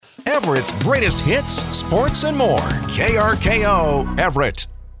Everett's greatest hits, sports, and more. KRKO Everett.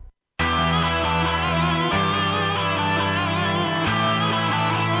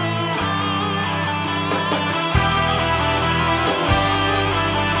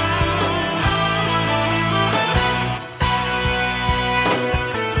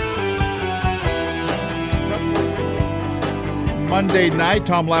 Monday night,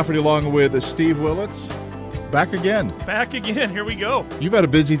 Tom Lafferty along with Steve Willits. Back again. Here we go. You've had a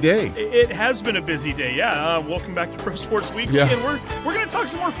busy day. It has been a busy day, yeah. Welcome back to Pro Sports Weekly. Yeah. And we're going to talk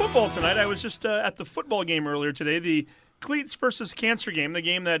some more football tonight. I was just at the football game earlier today, the Cleats versus Cancer game, the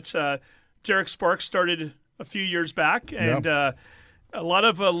game that Derek Sparks started a few years back. And a lot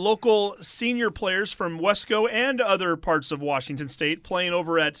of local senior players from Wesco and other parts of Washington State playing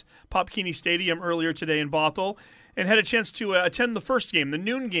over at Pop Keeney Stadium earlier today in Bothell. And had a chance to attend the first game, the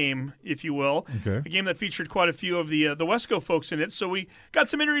noon game, if you will, a game that featured quite a few of the Wesco folks in it. So we got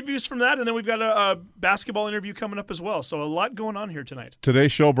some interviews from that, and then we've got a basketball interview coming up as well. So a lot going on here tonight.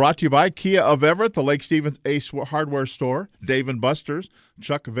 Today's show brought to you by Kia of Everett, the Lake Stevens Ace Hardware Store, Dave & Buster's,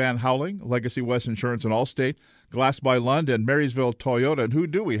 Chuck Van Howling, Legacy West Insurance and Allstate, Glass by Lund, and Marysville Toyota. And who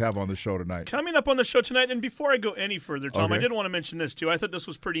do we have on the show tonight? Coming up on the show tonight, and before I go any further, Tom, I did want to mention this too. I thought this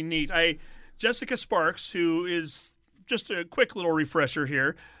was pretty neat. Jessica Sparks, who is just a quick little refresher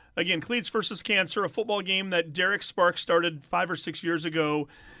here. Again, Cleats versus Cancer, a football game that Derek Sparks started 5 or 6 years ago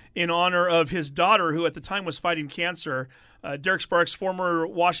in honor of his daughter, who at the time was fighting cancer. Derek Sparks, former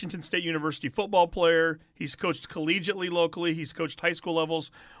Washington State University football player. He's coached collegiately locally. He's coached high school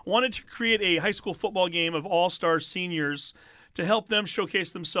levels. Wanted to create a high school football game of all-star seniors to help them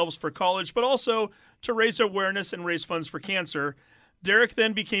showcase themselves for college, but also to raise awareness and raise funds for cancer. Derek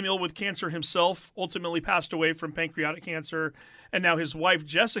then became ill with cancer himself, ultimately passed away from pancreatic cancer, and now his wife,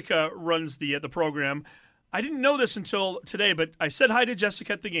 Jessica, runs the program. I didn't know this until today, but I said hi to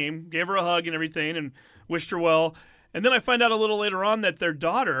Jessica at the game, gave her a hug and everything, and wished her well. And then I find out a little later on that their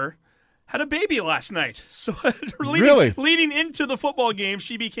daughter had a baby last night. So leading into the football game,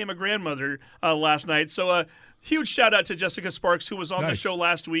 she became a grandmother last night. So a huge shout-out to Jessica Sparks, who was on the show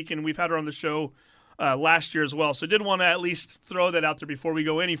last week, and we've had her on the show last year as well. So did want to at least throw that out there before we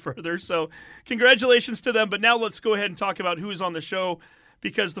go any further. So congratulations to them. But now let's go ahead and talk about who's on the show,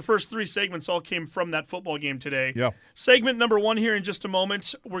 because the first 3 segments all came from that football game today. Yeah. Segment number 1 here in just a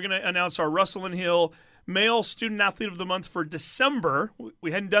moment. We're going to announce our Russell and Hill Male Student Athlete of the Month for December.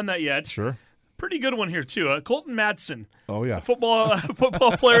 We hadn't done that yet. Sure. Pretty good one here, too. Kolton Matson. Oh, yeah. A football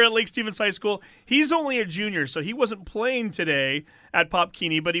player at Lake Stevens High School. He's only a junior, so he wasn't playing today at Pop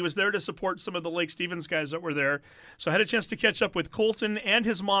Keeney, but he was there to support some of the Lake Stevens guys that were there. So I had a chance to catch up with Kolton and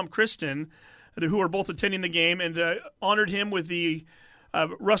his mom, Kristin, who are both attending the game, and honored him with the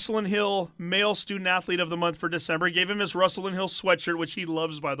Russell and Hill Male Student Athlete of the Month for December. Gave him his Russell and Hill sweatshirt, which he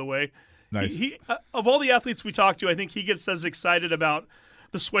loves, by the way. Nice. He of all the athletes we talked to, I think he gets as excited about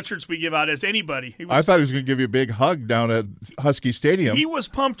the sweatshirts we give out as anybody. I thought he was going to give you a big hug down at Husky Stadium. He was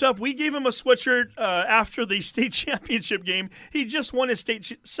pumped up. We gave him a sweatshirt after the state championship game. He just won his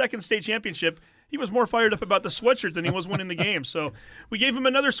second state championship. He was more fired up about the sweatshirt than he was winning the game. So we gave him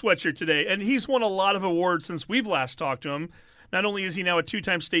another sweatshirt today, and he's won a lot of awards since we've last talked to him. Not only is he now a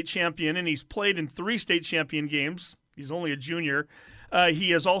 2-time state champion, and he's played in 3 state champion games. He's only a junior.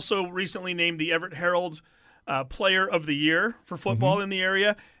 He has also recently named the Everett Herald Player of the Year for football in the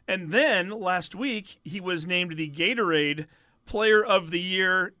area. And then last week, he was named the Gatorade Player of the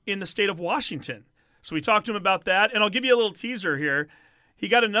Year in the state of Washington. So we talked to him about that. And I'll give you a little teaser here. He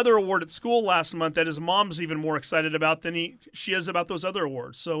got another award at school last month that his mom's even more excited about than she is about those other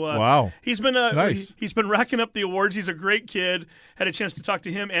awards. So wow, he's been nice. He's been racking up the awards. He's a great kid. Had a chance to talk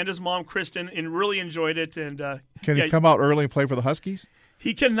to him and his mom, Kristin, and really enjoyed it. And can he come out early and play for the Huskies?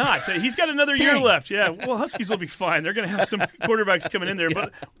 He cannot. He's got another year left. Yeah, well, Huskies will be fine. They're going to have some quarterbacks coming in there.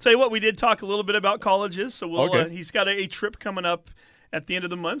 But I'll tell you what, we did talk a little bit about colleges. So he's got a trip coming up at the end of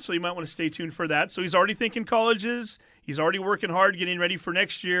the month, so you might want to stay tuned for that. So he's already thinking colleges. He's already working hard, getting ready for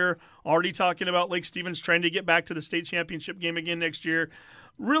next year, already talking about Lake Stevens trying to get back to the state championship game again next year.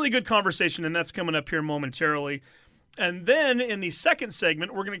 Really good conversation, and that's coming up here momentarily. And then in the second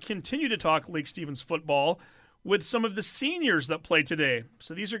segment, we're going to continue to talk Lake Stevens football with some of the seniors that play today.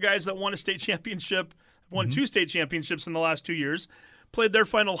 So these are guys that won a state championship, won 2 state championships in the last 2 years, played their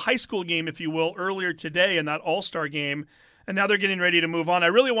final high school game, if you will, earlier today in that all-star game, and now they're getting ready to move on. I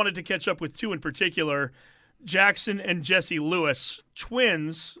really wanted to catch up with 2 in particular, Jaxon and Jesse Lewis,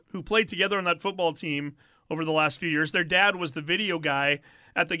 twins who played together on that football team over the last few years. Their dad was the video guy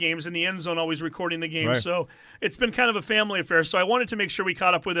at the games in the end zone, always recording the game. Right. So it's been kind of a family affair. So I wanted to make sure we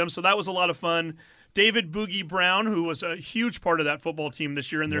caught up with them. So that was a lot of fun David Boogie Brown, who was a huge part of that football team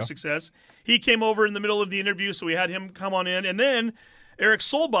this year and their success. He came over in the middle of the interview, so we had him come on in. And then Erik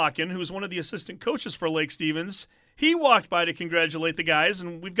Solbakken, who's one of the assistant coaches for Lake Stevens, he walked by to congratulate the guys,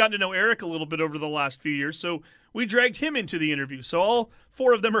 and we've gotten to know Erik a little bit over the last few years, so we dragged him into the interview. So all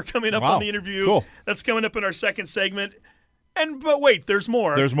 4 of them are coming up on the interview. Cool. That's coming up in our second segment. But wait, there's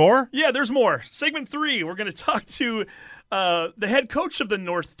more. There's more? Yeah, there's more. Segment 3, we're going to talk to the head coach of the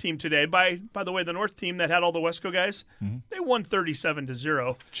North team today. By the way, the North team that had all the Wesco guys, they won 37-0.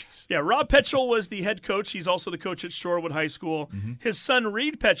 Jeez. Yeah, Rob Petschl was the head coach. He's also the coach at Shorewood High School. His son,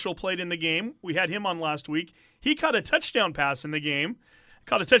 Reid Petschl, played in the game. We had him on last week. He caught a touchdown pass in the game.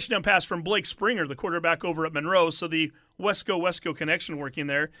 Caught a touchdown pass from Blake Springer, the quarterback over at Monroe, so the Wesco connection working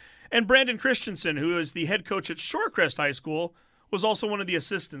there. And Brandon Christensen, who is the head coach at Shorecrest High School, was also one of the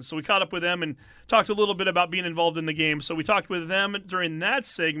assistants. So we caught up with them and talked a little bit about being involved in the game. So we talked with them during that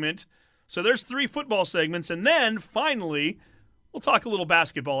segment. So there's 3 football segments. And then, finally, we'll talk a little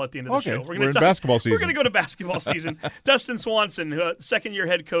basketball at the end of the show. We're in basketball season. We're going to go to basketball season. Dustin Swanson, second-year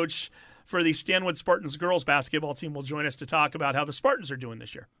head coach for the Stanwood Spartans girls basketball team, will join us to talk about how the Spartans are doing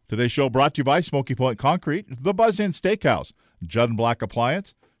this year. Today's show brought to you by Smoky Point Concrete, The Buzz Inn Steakhouse, Judd & Black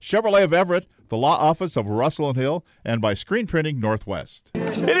Appliance, Chevrolet of Everett, the Law Office of Russell & Hill, and by Screen Printing Northwest.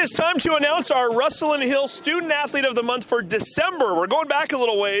 It is time to announce our Russell & Hill Student Athlete of the Month for December. We're going back a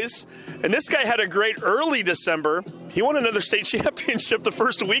little ways, and this guy had a great early December. He won another state championship the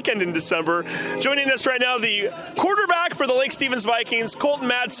first weekend in December. Joining us right now, the quarterback for the Lake Stevens Vikings, Kolton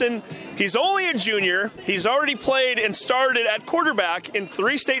Matson. He's only a junior. He's already played and started at quarterback in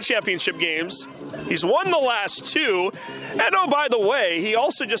 3 state championship games. He's won the last 2. And oh, by the way, he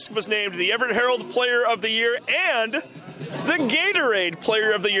also just was named the Everett Herald Player of the Year and the Gatorade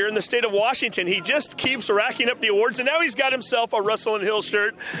Player of the Year in the state of Washington. He just keeps racking up the awards, and now he's got himself a Russell & Hill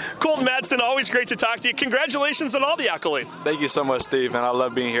shirt. Kolton Matson, always great to talk to you. Congratulations on all the accolades. Thank you so much, Steve, and I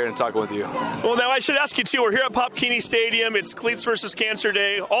love being here and talking with you. Well, now I should ask you, too. We're here at Pop Keeney Stadium. It's Cleats versus Cancer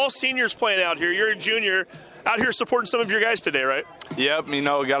Day. All seniors playing out here. You're a junior. Out here supporting some of your guys today, right? Yep, we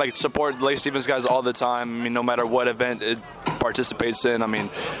got to support Lake Stevens guys all the time. No matter what event it participates in.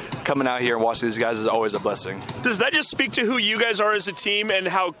 Coming out here and watching these guys is always a blessing. Does that just speak to who you guys are as a team and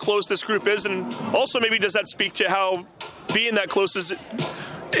how close this group is? And also maybe does that speak to how being that close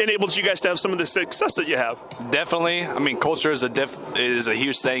enables you guys to have some of the success that you have? Definitely. Culture is a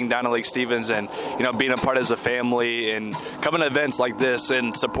huge thing down in Lake Stevens, and being a part as a family and coming to events like this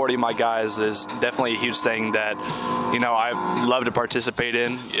and supporting my guys is definitely a huge thing that I love to participate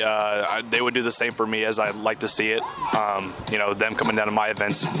in. They would do the same for me as I like to see it. Them coming down to my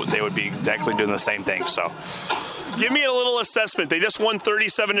events, they would be actually doing the same thing. So. Give me a little assessment. They just won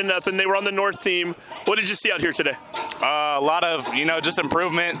 37-0. They were on the North team. What did you see out here today? A lot of, just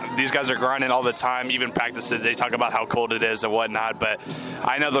improvement. These guys are grinding all the time, even practices. They talk about how cold it is and whatnot, but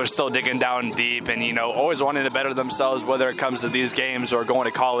I know they're still digging down deep and, always wanting to better themselves, whether it comes to these games or going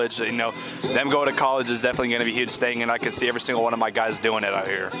to college. Them going to college is definitely going to be a huge thing, and I can see every single one of my guys doing it out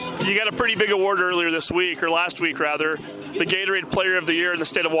here. You got a pretty big award earlier this week, or last week, rather, the Gatorade Player of the Year in the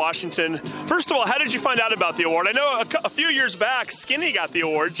state of Washington. First of all, how did you find out about the award? I know a few years back, Skinny got the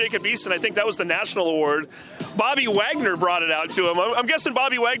award. Jacob Easton, I think that was the national award. Bobby Wagner brought it out to him. I'm guessing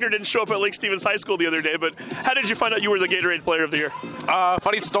Bobby Wagner didn't show up at Lake Stevens High School the other day, but how did you find out you were the Gatorade Player of the Year?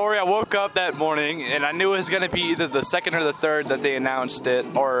 Funny story, I woke up that morning, and I knew it was going to be either the second or the third that they announced it,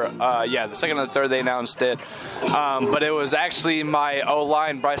 or, the second or the third they announced it. But it was actually my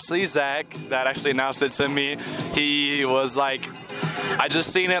O-line, Bryce Lezak, that actually announced it to me. He was like, I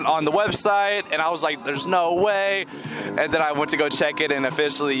just seen it on the website, and I was like, there's no way. And then I went to go check it, and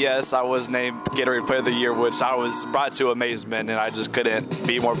officially, yes, I was named Gatorade Player of the Year, which I was brought to amazement, and I just couldn't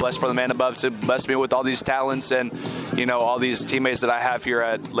be more blessed for the man above to bless me with all these talents and, all these teammates that I have here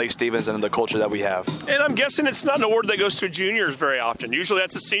at Lake Stevens and the culture that we have. And I'm guessing it's not an award that goes to juniors very often. Usually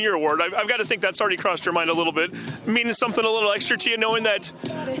that's a senior award. I've got to think that's already crossed your mind a little bit, meaning something a little extra to you, knowing that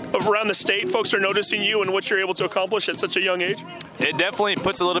around the state folks are noticing you and what you're able to accomplish at such a young age? It definitely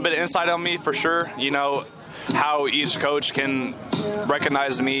puts a little bit of insight on me for sure. How each coach can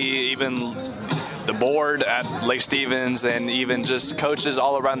recognize me, even the board at Lake Stevens, and even just coaches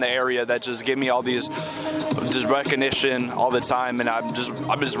all around the area that just give me all these just recognition all the time, and I'm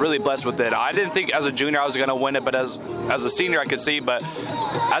just really blessed with it. I didn't think as a junior I was going to win it, but as a senior I could see, but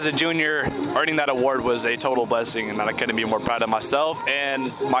as a junior earning that award was a total blessing, and I couldn't be more proud of myself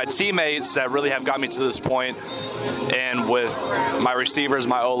and my teammates that really have got me to this point and with my receivers,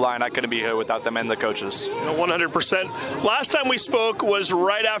 my O-line. I couldn't be here without them and the coaches. 100%. Last time we spoke was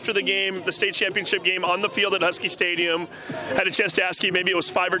right after the game, the state championship game on the field at Husky Stadium. Had a chance to ask you, maybe it was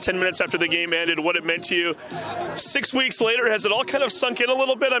 5 or 10 minutes after the game ended, what it meant to you. 6 weeks later, has it all kind of sunk in a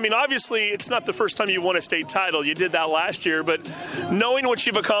little bit? I mean, obviously, it's not the first time you won a state title. You did that last year, but knowing what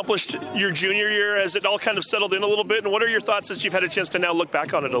you've accomplished your junior year, has it all kind of settled in a little bit? And what are your thoughts as you've had a chance to now look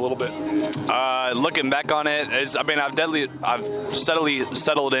back on it a little bit? Looking back on it, I've steadily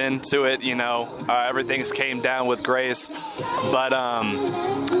settled into it. Everything's came down with grace. But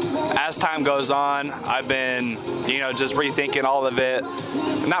as time goes on, I've been, just rethinking all of it.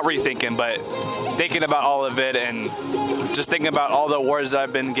 Not rethinking, but thinking about all of it and just thinking about all the awards that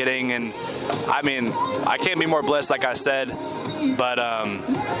I've been getting. And I can't be more blessed, like I said. But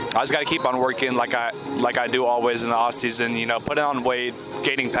I just got to keep on working like I do always in the off season. Putting on weight,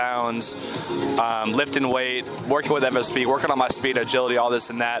 gaining pounds, lifting weight, working with FSP, working on my speed, agility, all this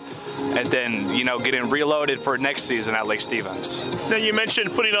and that, and then getting reloaded for next season at Lake Stevens. Now you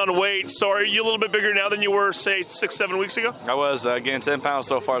mentioned putting on weight. So are you a little bit bigger now than you were, say, 6-7 weeks ago? I was gaining 10 pounds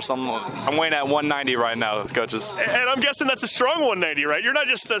so far. So I'm weighing at 190 right now with coaches. And I'm guessing that's a strong 190, right? You're not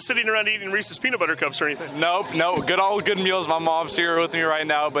just sitting around eating Reese's peanut butter cups or anything. Nope. Good meals. My mom's here with me right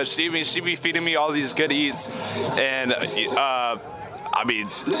now, but she be feeding me all these good eats, and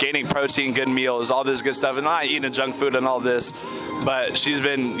gaining protein, good meals, all this good stuff, and not eating junk food and all this. But she's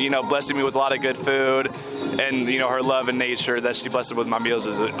been, blessing me with a lot of good food, and her love and nature that she blessed with my meals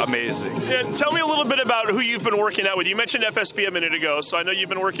is amazing. Yeah, tell me a little bit about who you've been working out with. You mentioned FSP a minute ago, so I know you've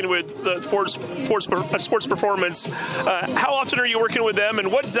been working with the Sports Performance. How often are you working with them,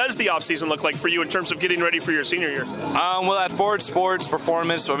 and what does the off season look like for you in terms of getting ready for your senior year? Well, at Ford Sports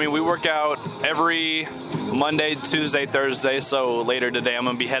Performance, we work out every Monday, Tuesday, Thursday. So later today, I'm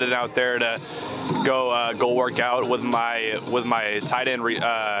gonna be headed out there to go work out with my tight end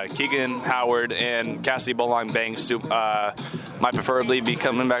Keegan Howard and Cassie Bolong Banks, who might preferably be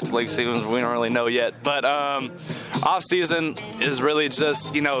coming back to Lake Stevens. We don't really know yet, but off season is really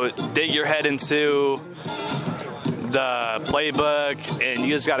just dig your head into the playbook, and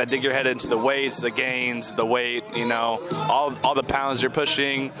you just got to dig your head into the weights, the gains, the weight, all the pounds you're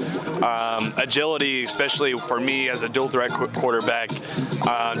pushing, agility, especially for me as a dual threat quarterback,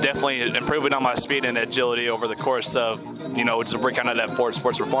 definitely improving on my speed and agility over the course of, just working on that Ford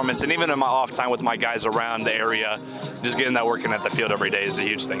Sports Performance, and even in my off time with my guys around the area, just getting that working at the field every day is a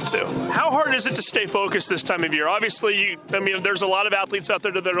huge thing too. How hard is it to stay focused this time of year? Obviously, there's a lot of athletes out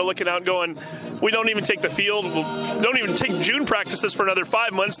there that are looking out going, we don't even take the field, don't even take June practices for another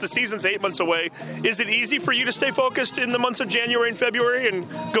 5 months. The season's 8 months away. Is it easy for you to stay focused in the months of January and February and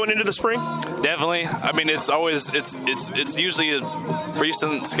going into the spring? Definitely. It's usually a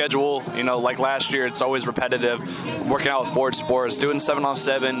recent schedule. Like last year, it's always repetitive. Working out with Ford Sports, doing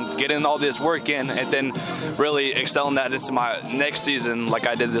 7-on-7, getting all this work in, and then really excelling that into my next season, like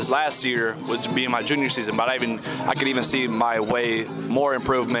I did this last year, which being my junior season. But I could even see my way more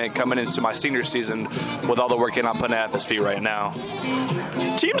improvement coming into my senior season with all the work I'm putting at FSP right now.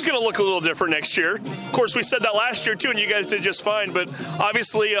 Team's going to look a little different next year. Of course, we said that last year, too, and you guys did just fine. But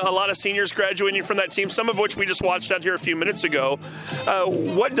obviously, a lot of seniors graduating from that team, some of which we just watched out here a few minutes ago.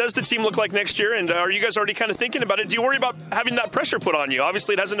 What does the team look like next year? And are you guys already kind of thinking about it? Do you worry about having that pressure put on you?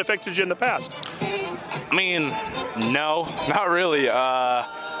 Obviously, it hasn't affected you in the past. No, not really.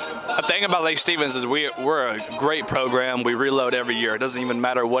 The thing about Lake Stevens is we're a great program. We reload every year. It doesn't even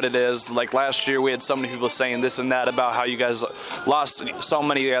matter what it is. Like last year, we had so many people saying this and that about how you guys lost so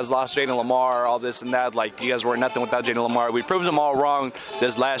many. You guys lost Jaden Lamar, all this and that. Like, you guys were nothing without Jaden Lamar. We proved them all wrong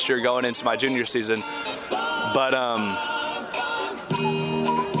this last year going into my junior season. But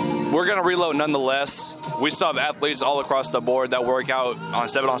we're going to reload nonetheless. We still have athletes all across the board that work out on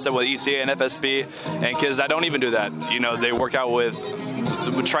 7-on-7 with ETA and FSP, and kids that don't even do that. They work out with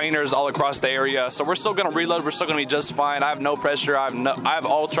trainers all across the area. So we're still going to reload. We're still going to be just fine. I have no pressure. I have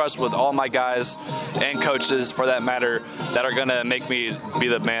all trust with all my guys and coaches, for that matter, that are going to make me be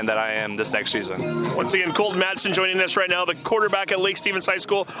the man that I am this next season. Once again, Kolton Matson joining us right now, the quarterback at Lake Stevens High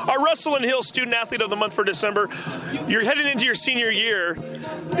School, our Russell and Hill Student Athlete of the Month for December. You're heading into your senior year.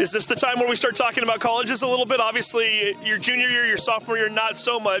 Is this the time where we start talking about colleges a little bit? Obviously, your junior year, your sophomore year, not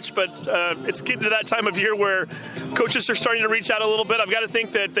so much, but it's getting to that time of year where coaches are starting to reach out a little bit. I've got to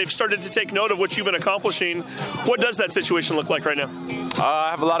think that they've started to take note of what you've been accomplishing. What does that situation look like right now? I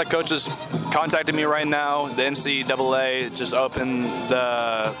have a lot of coaches contacting me right now. The NCAA just opened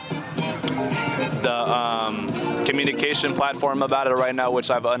the communication platform about it right now,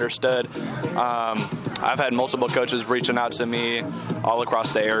 which I've understood. I've had multiple coaches reaching out to me all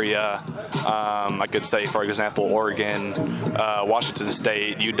across the area. I could say, for example, Oregon, Washington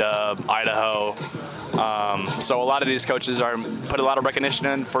State, UW, Idaho. So a lot of these coaches put a lot of recognition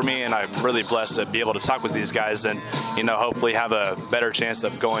in for me, and I'm really blessed to be able to talk with these guys and, hopefully have a better chance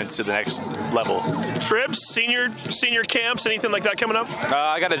of going to the next level. Trips, senior camps, anything like that coming up?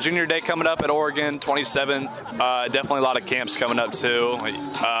 I got a junior day coming up at Oregon, 27th. Definitely a lot of camps coming up too.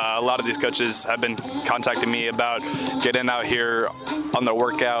 A lot of these coaches have been contacting me about getting out here on their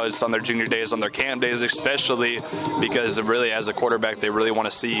workouts, on their junior days, on their camp days, especially because really as a quarterback, they really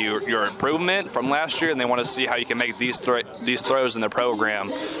want to see your improvement from last year, and they want to see how you can make these throws in the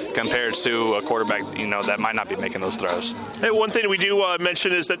program compared to a quarterback, that might not be making those throws. Hey, one thing we do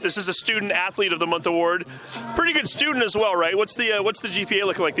mention is that this is a Student Athlete of the Month award. Pretty good student as well, right? What's the GPA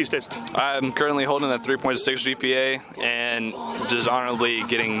looking like these days? I'm currently holding a 3.6 GPA and just honorably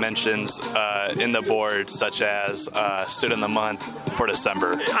getting mentions in the board, such as Student of the Month for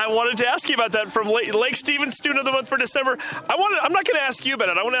December. I wanted to ask you about that from Lake Stevens Student of the Month for December. I'm not going to ask you about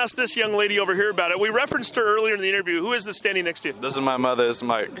it. I want to ask this young lady over here about it. We referenced her earlier in the interview. Who is this standing next to you? This is my mother. This is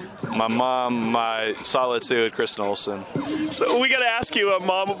my mom, my solitude, Kristin Olsen. So we got to ask you,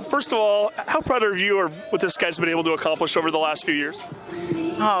 Mom, first of all, how proud are you of what this guy's been able to accomplish over the last few years?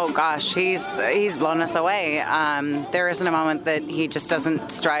 Oh gosh, he's blown us away. There isn't a moment that he just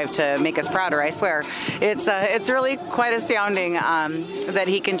doesn't strive to make us prouder. I swear, it's really quite astounding that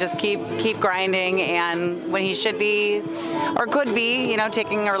he can just keep grinding, and when he should be or could be,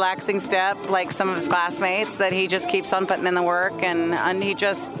 taking a relaxing step like some of his classmates, that he just keeps on putting in the work, and he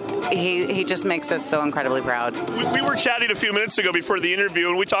just makes us so incredibly proud. We were chatting a few minutes ago before the interview,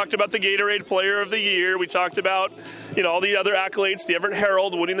 and we talked about the Gatorade Player of the Year. We talked about all the other accolades, the Everett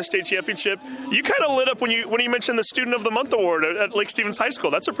Herald winning the state championship. You kind of lit up when you mentioned the Student of the Month award at Lake Stevens High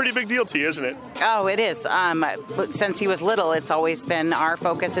School. That's a pretty big deal to you, isn't it? Oh, it is. Since he was little, it's always been, our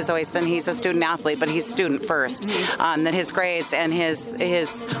focus has always been, he's a student athlete, but he's student first. That his grades and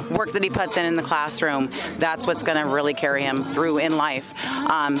his work that he puts in the classroom, that's what's going to really carry him through in life.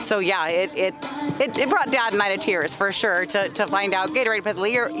 So yeah, it brought Dad and I to tears for sure to find out Gatorade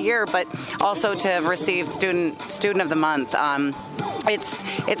Player of the Year, but also to have received Student of the Month.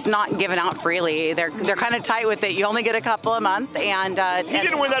 It's not given out freely. They're kind of tight with it. You only get a couple a month, and he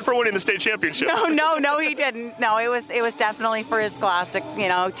didn't win that for winning the state championship. No, he didn't. No, it was definitely for his scholastic,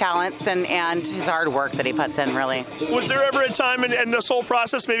 talents and his hard work that he puts in. Really. Was there ever a time in this whole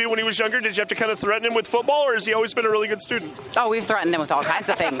process, maybe when he was younger, did you have to kind of threaten him with football, or has he always been a really good student? Oh, we've threatened him with all kinds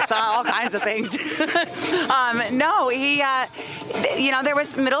of things. No, he, there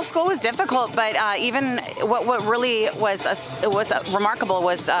was middle school was difficult, but even what really was remarkable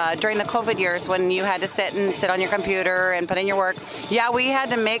was during the COVID years when you had to sit on your computer and put in your work. Yeah, we had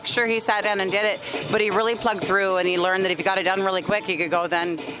to make sure he sat down and did it, but he really plugged through, and he learned that if he got it done really quick, he could go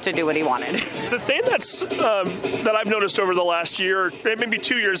then to do what he wanted. The thing that I've noticed over the last year, maybe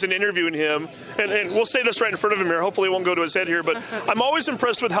 2 years in interviewing him, and we'll say this right in front of him here, hopefully it won't go to his head here, but I'm always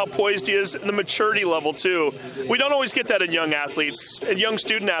impressed with how poised he is and the maturity level too. We don't always get that in young athletes and young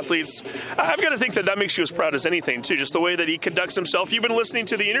student athletes. I've got to think that makes you as proud as anything too, just the way that he conducts himself. You've been listening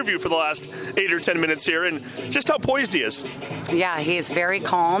to the interview for the last 8 or 10 minutes here, and just how poised he is. Yeah, he's very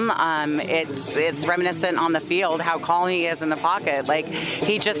calm. It's reminiscent on the field how calm he is in the pocket. Like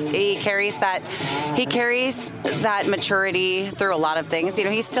he carries that maturity through a lot of things.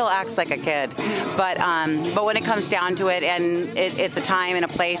 He still acts like a kid, but when it comes down to it, and it's a time and a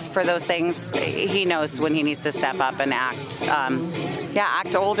place for those things, he knows when he needs to step up and act.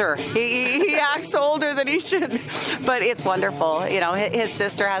 Act older. He acts older than he should, but it's wonderful. His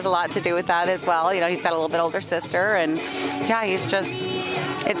sister has a lot to do with that as well. He's got a little bit older sister, and yeah, he's just,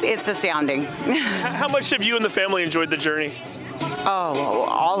 it's astounding. How much have you and the family enjoyed the journey? Oh,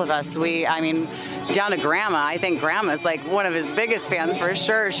 all of us. Down to Grandma. I think Grandma's like one of his biggest fans for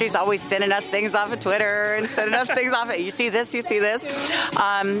sure. She's always sending us things off of Twitter and sending us things off. You see this. They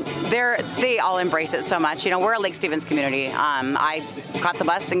all embrace it so much. We're a Lake Stevens community. I caught the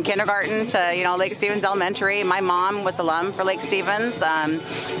bus in kindergarten to, Lake Stevens Elementary. My mom was alum for Lake Stevens.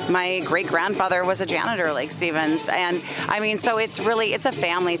 My great-grandfather was a janitor at Lake Stevens. And so it's a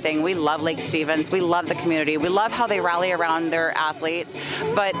family thing. We love Lake Stevens. We love the community. We love how they rally around their athletes,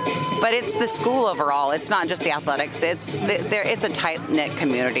 but it's the school overall. It's not just the athletics. It's a tight-knit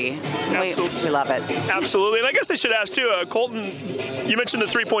community. We love it. Absolutely. And I guess I should ask, too, Kolton, you mentioned the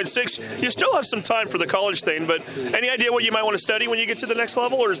 3.6. You still have some time for the college thing, but any idea what you might want to study when you get to the next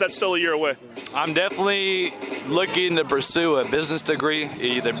level, or is that still a year away? I'm definitely looking to pursue a business degree,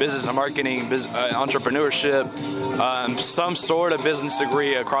 either business and marketing, entrepreneurship, some sort of business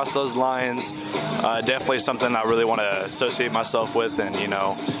degree across those lines. Definitely something I really want to associate myself with and,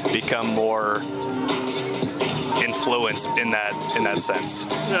 become more influenced in that sense.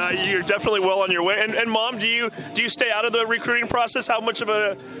 You're definitely well on your way. And Mom, do you stay out of the recruiting process? How much of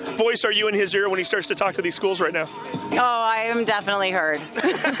a voice are you in his ear when he starts to talk to these schools right now? Oh, I am definitely heard.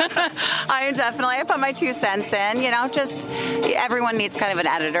 I put my 2 cents in, just everyone needs kind of an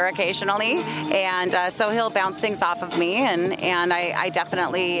editor occasionally. And so he'll bounce things off of me. And I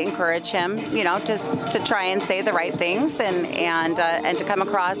definitely encourage him, to try and say the right things and to come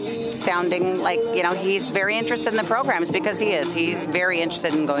across sounding like, he's very interested in the programs, because he's very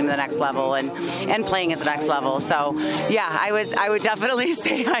interested in going to the next level and playing at the next level. So yeah, I would definitely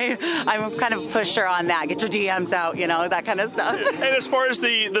say I'm kind of a pusher on that. Get your DMs out, that kind of stuff. And as far as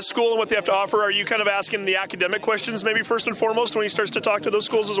the school and what they have to offer, are you kind of asking the academic questions maybe first and foremost when he starts to talk to those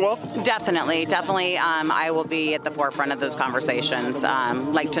schools as well? Definitely. I will be at the forefront of those conversations.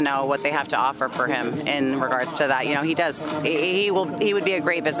 Like to know what they have to offer for him in regards to that. He would be a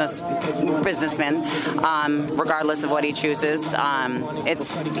great businessman. Regardless of what he chooses,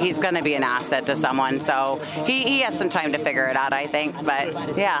 he's going to be an asset to someone. So he has some time to figure it out, I think.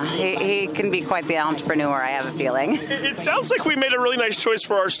 But yeah, he can be quite the entrepreneur, I have a feeling. It sounds like we made a really nice choice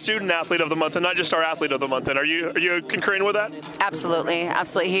for our student athlete of the month and not just our athlete of the month. And are you concurring with that? Absolutely.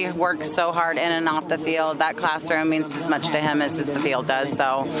 He works so hard in and off the field. That classroom means as much to him as the field does.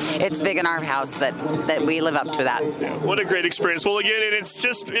 So it's big in our house that we live up to that. Yeah, what a great experience. Well, again, it's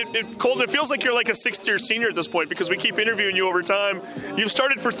just, Kolton, it feels like you're like a 6th-year senior at this point, because we keep interviewing you over time. You've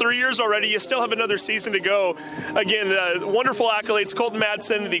started for 3 years already. You still have another season to go. Again, wonderful accolades. Kolton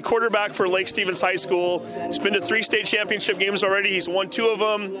Matson, the quarterback for Lake Stevens High School. He's been to 3 state championship games already. He's won 2 of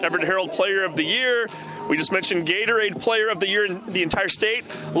them. Everett Herald Player of the Year. We just mentioned Gatorade Player of the Year in the entire state.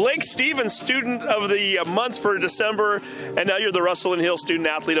 Lake Stevens Student of the Month for December. And now you're the Russell and Hill Student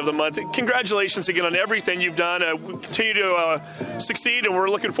Athlete of the Month. Congratulations again on everything you've done. We continue to succeed, and we're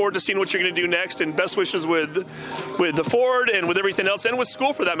looking forward to seeing what you're going to do next. And best wishes with the Ford and with everything else, and with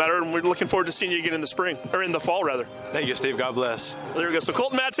school for that matter. And we're looking forward to seeing you again in the spring, or in the fall rather. Thank you, Steve. God bless. Well, there we go. So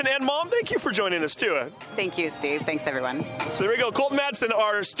Kolton Matson and Mom, thank you for joining us too. Thank you, Steve. Thanks, everyone. So there we go. Kolton Matson,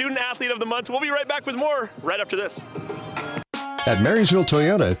 our Student Athlete of the Month. We'll be right back with more right after this. At Marysville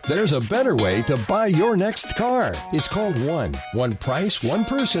Toyota, there's a better way to buy your next car. It's called One. One price, one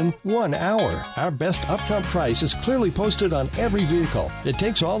person, 1 hour. Our best upfront price is clearly posted on every vehicle. It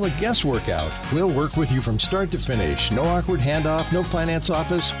takes all the guesswork out. We'll work with you from start to finish. No awkward handoff, no finance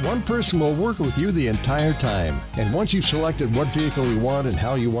office. One person will work with you the entire time. And once you've selected what vehicle you want and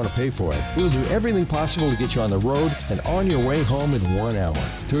how you want to pay for it, we'll do everything possible to get you on the road and on your way home in 1 hour.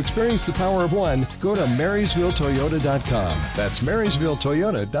 To experience the power of one, go to MarysvilleToyota.com. That's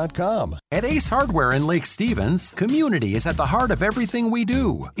MarysvilleToyota.com. At Ace Hardware in Lake Stevens, community is at the heart of everything we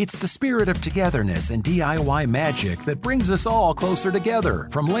do. It's the spirit of togetherness and DIY magic that brings us all closer together.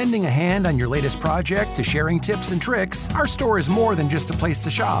 From lending a hand on your latest project to sharing tips and tricks, our store is more than just a place to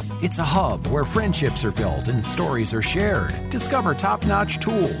shop. It's a hub where friendships are built and stories are shared. Discover top-notch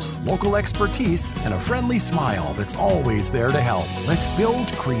tools, local expertise, and a friendly smile that's always there to help. Let's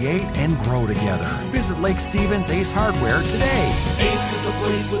build, create, and grow together. Visit Lake Stevens Ace Hardware today. Ace is the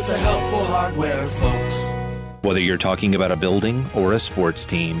place with the helpful hardware, folks. Whether you're talking about a building or a sports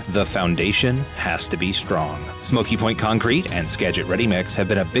team, the foundation has to be strong. Smoky Point Concrete and Skagit Ready Mix have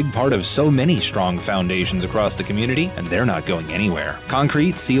been a big part of so many strong foundations across the community, and they're not going anywhere.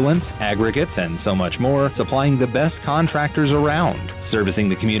 Concrete, sealants, aggregates, and so much more, supplying the best contractors around. Servicing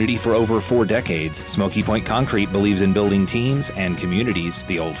the community for over 4 decades, Smoky Point Concrete believes in building teams and communities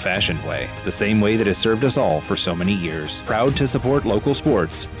the old-fashioned way, the same way that has served us all for so many years. Proud to support local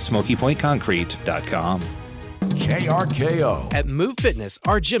sports, SmokyPointConcrete.com. KRKO. At Move Fitness,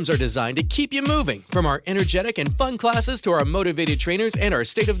 our gyms are designed to keep you moving. From our energetic and fun classes to our motivated trainers and our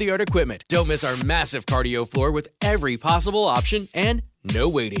state-of-the-art equipment. Don't miss our massive cardio floor with every possible option and no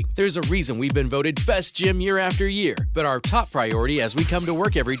waiting. There's a reason we've been voted best gym year after year. But our top priority as we come to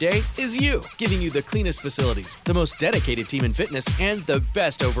work every day is you, giving you the cleanest facilities, the most dedicated team in fitness, and the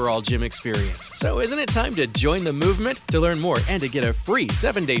best overall gym experience. So isn't it time to join the movement? To learn more and to get a free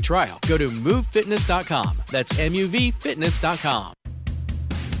 7-day trial, go to MoveFitness.com. That's MUVFitness.com.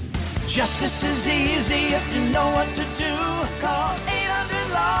 Justice is easy if you know what to do. Call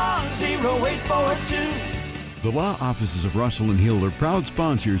 800-LAW-0842. The law offices of Russell & Hill are proud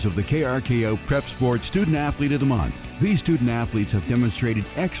sponsors of the KRKO Prep Sports Student Athlete of the Month. These student athletes have demonstrated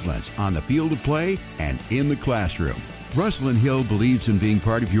excellence on the field of play and in the classroom. Russell & Hill believes in being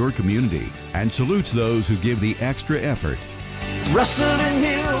part of your community and salutes those who give the extra effort. Russell &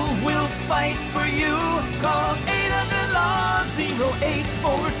 Hill will fight for you. Call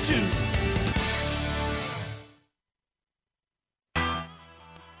 800-LAW-0842.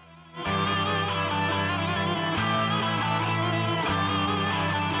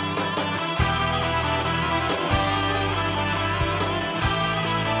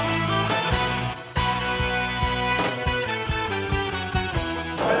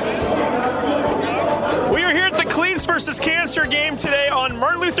 Cleats versus Cancer game today on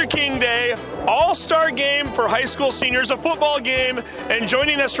Martin Luther King Day. All-star game for high school seniors, a football game. And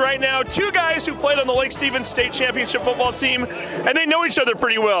joining us right now, two guys who played on the Lake Stevens State Championship football team, and they know each other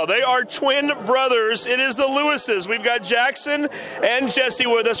pretty well. They are twin brothers. It is the Lewises. We've got Jaxon and Jesse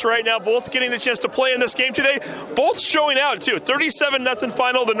with us right now, both getting a chance to play in this game today. Both showing out, too. 37-0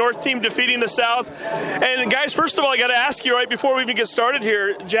 final, the North team defeating the South. And, guys, first of all, I got to ask you right before we even get started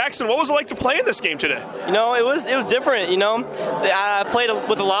here, Jaxon, what was it like to play in this game today? You know, it was different, you know. I played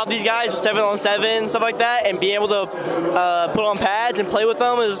with a lot of these guys, 7-on-7, stuff like that, and being able to put on pads and play with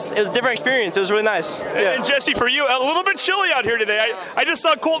them it was a different experience. It was really nice. Yeah. And Jesse, for you, a little bit chilly out here today. I just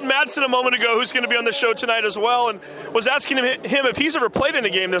saw Kolton Matson a moment ago, who's going to be on the show tonight as well, and was asking him if he's ever played in a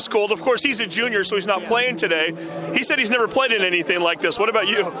game this cold. Of course, he's a junior, so he's not playing today. He said he's never played in anything like this. What about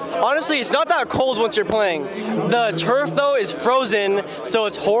you? Honestly, it's not that cold once you're playing. The turf, though, is frozen, so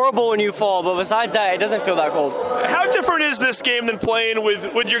it's horrible when you fall, but besides that, it doesn't feel that cold. How different is this game than playing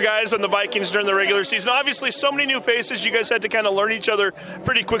with your guys on the Vikings during the regular season? Obviously, so many new faces. You guys had to kind of learn each other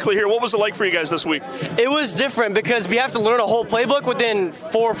pretty quickly here. What was it like for you guys this week? It was different because we have to learn a whole playbook within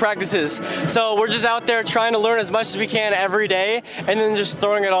 4 practices. So we're just out there trying to learn as much as we can every day and then just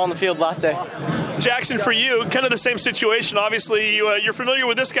throwing it all on the field last day. Jaxon, for you, kind of the same situation. Obviously, you're familiar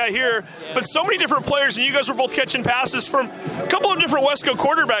with this guy here, but so many different players, and you guys were both catching passes from a couple of different Wesco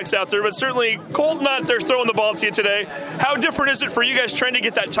quarterbacks out there, but certainly Kolton out there throwing the ball to you today. How different is it for you guys trying to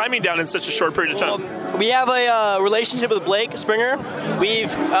get that timing down in such a short period of time? Well, we have a relationship with Blake Springer.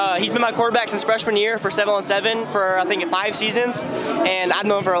 He's been my quarterback since freshman year for 7-on-7 for, I think, 5 seasons, and I've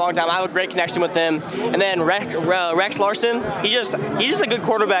known him for a long time. I have a great connection with him. And then Rex Larson, he's just a good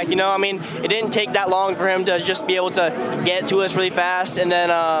quarterback, you know. I mean, it didn't take that long for him to just be able to get to us really fast. And then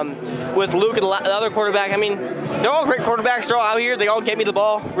with Luke and the other quarterback, I mean, they're all great quarterbacks. They're all out here. They all get me the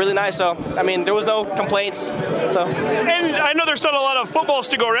ball really nice. So, I mean, there was no complaints. So. And I know there's not a lot of footballs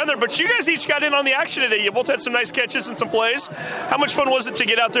to go around there, but you guys each got in on the action today. You both had some nice catches and some plays. How much fun was it to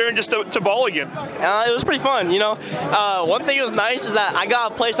get out there and just to ball again? It was pretty fun, you know. One thing that was nice is that I got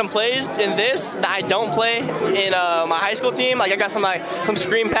to play some plays in this that I don't play in my high school team. Like, I got some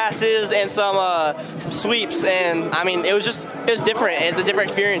screen passes and some sweeps, and I mean, it was different. It's a different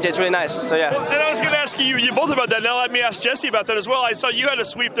experience. It's really nice. So yeah. And I was going to ask you both about that. Now let me ask Jesse about that as well. I saw you had a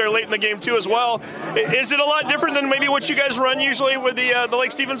sweep there late in the game too as well. Is it a lot different than maybe what you guys run usually with the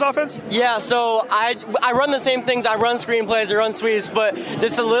Lake Stevens offense? Yeah. So I run the same things. I run screen plays. I run sweeps, but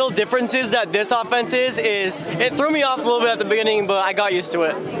just the little differences that this offense is it threw me off a little bit at the beginning, but I got used to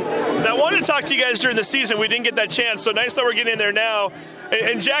it. Now I wanted to talk to you guys during the season. We didn't get that chance, so nice that we're getting in there now.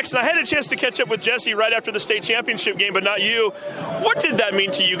 And Jaxon, I had a chance to catch up with Jesse right after the state championship game, but not you. What did that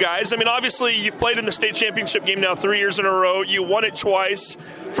mean to you guys? I mean, obviously, you've played in the state championship game now 3 years in a row. You won it twice.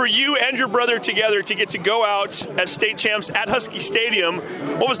 For you and your brother together to get to go out as state champs at Husky Stadium,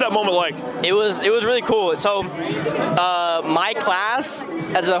 what was that moment like? It was really cool. So my class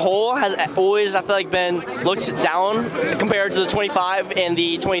as a whole has always, I feel like, been looked down compared to the 25 and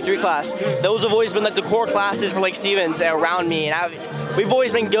the 23 class. Those have always been like the core classes for Lake Stevens around me, and we've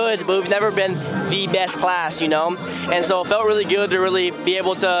always been good, but we've never been the best class, you know? And so it felt really good to really be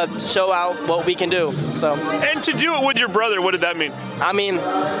able to show out what we can do. So. And to do it with your brother, what did that mean? I mean,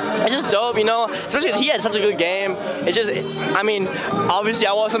 it's just dope, you know? Especially he had such a good game. It's just, I mean, obviously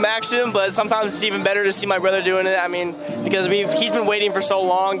I want some action, but sometimes it's even better to see my brother doing it. I mean, because he's been waiting for so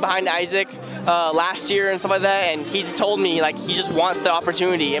long behind Isaac last year and stuff like that, and he told me, like, he just wants the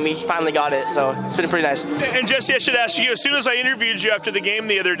opportunity, and we finally got it. So it's been pretty nice. And Jesse, I should ask you, as soon as I interviewed you after the game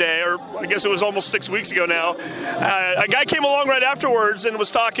the other day, or I guess it was almost 6 weeks ago now. A guy came along right afterwards and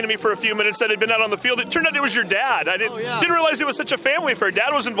was talking to me for a few minutes that had been out on the field. It turned out it was your dad. I didn't realize it was such a family affair.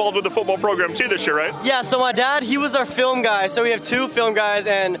 Dad was involved with the football program too this year, right? Yeah, so my dad, he was our film guy. So we have 2 film guys,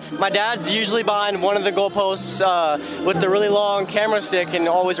 and my dad's usually behind one of the goalposts with the really long camera stick and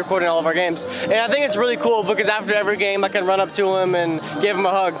always recording all of our games. And I think it's really cool because after every game I can run up to him and give him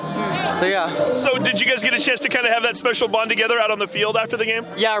a hug. So yeah. So did you guys get a chance to kind of have that special bond together out on the field after the game?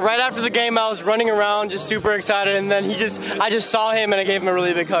 Yeah, right after the game I was running around just super excited, and then I just saw him and I gave him a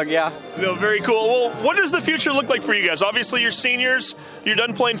really big hug, yeah. No, very cool. Well, what does the future look like for you guys? Obviously you're seniors, you're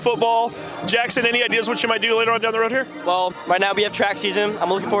done playing football. Jaxon, any ideas what you might do later on down the road here? Well, right now we have track season. I'm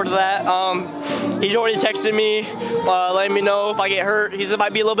looking forward to that. He's already texted me, letting me know if I get hurt. He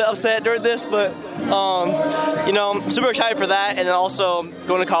might be a little bit upset during this, but I'm super excited for that. And then also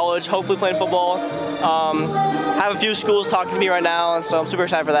going to college, hopefully playing football. Have a few schools talking to me right now, and so I'm super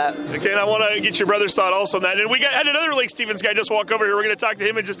excited for that. Okay, and I want to get your brother's thought also on that. And we had another Lake Stevens guy just walk over here. We're going to talk to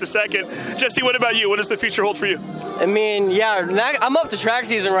him in just a second. Jesse, what about you? What does the future hold for you? I mean, yeah, I'm up to track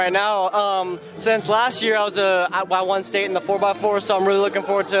season right now. Since last year, I won state in the 4x4, so I'm really looking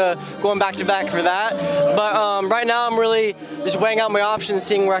forward to going back-to-back for that. But right now, I'm really just weighing out my options,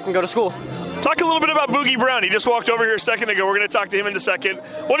 seeing where I can go to school. Talk a little bit about Boogie Brown. He just walked over here a second ago. We're going to talk to him in a second.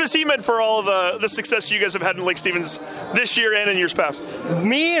 What has he meant for all of the success you guys have had in Lake Stevens this year and in years past?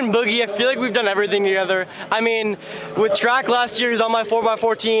 Me and Boogie, I feel like we've done everything together. I mean, with track last year, he's on my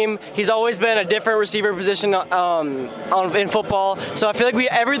 4x4 team. He's always been a different receiver position in football. So I feel like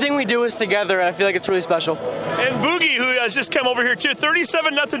everything we do is together, and I feel like it's really special. And Boogie, who has just come over here too,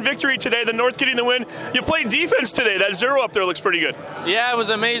 37-0 victory today, the North getting the win. You played defense today. That 0 up there looks pretty good. Yeah, it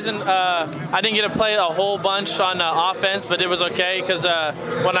was amazing. I didn't get to play a whole bunch on offense, but it was okay because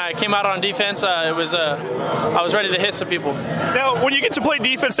when I came out on defense, I was ready to hit some people. Now, when you get to play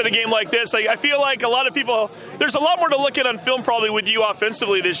defense in a game like this, I feel like a lot of people, there's a lot more to look at on film probably with you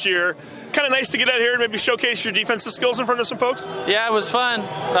offensively this year. Kind of nice to get out here and maybe showcase your defensive skills in front of some folks? Yeah, it was fun.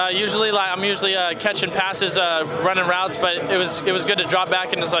 I'm usually catching passes, running routes, but it was good to drop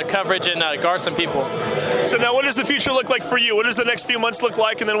back into coverage and guard some people. So now what does the future look like for you? What does the next few months look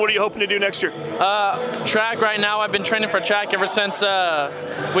like, and then what are you hoping to do next year? Track right now. I've been training for track ever since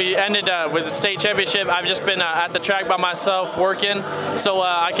we ended with the state championship. I've just been at the track by myself working so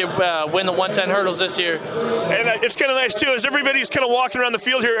I could win the 110 hurdles this year. And it's kind of nice, too, as everybody's kind of walking around the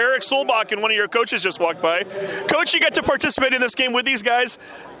field here. Erik Solbakken, one of your coaches, just walked by. Coach, you got to participate in this game with these guys.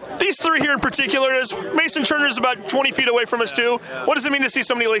 These 3 here in particular, as Mason Turner's about 20 feet away from us too. What does it mean to see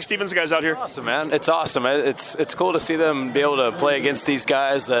so many Lake Stevens guys out here? Awesome, man. It's awesome. It's cool to see them be able to play against these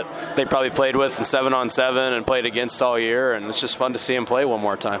guys that they probably played with in 7-on-7 and played against all year, and it's just fun to see them play one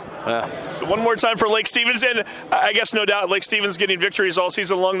more time. Yeah. So one more time for Lake Stevens, and I guess no doubt Lake Stevens getting victories all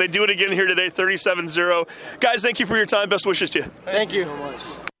season long. They do it again here today, 37-0. Guys, thank you for your time. Best wishes to you. Thank you so much.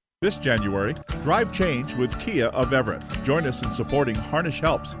 This January, drive change with Kia of Everett. Join us in supporting Harnish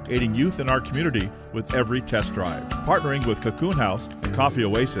Helps, aiding youth in our community with every test drive. Partnering with Cocoon House and Coffee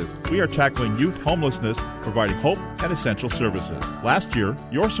Oasis, we are tackling youth homelessness, providing hope and essential services. Last year,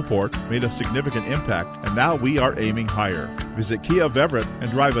 your support made a significant impact, and now we are aiming higher. Visit Kia of Everett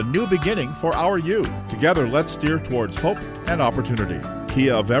and drive a new beginning for our youth. Together, let's steer towards hope and opportunity.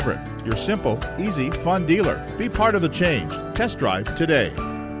 Kia of Everett, your simple, easy, fun dealer. Be part of the change. Test drive today.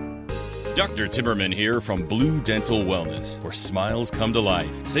 Dr. Timmerman here from Blue Dental Wellness, where smiles come to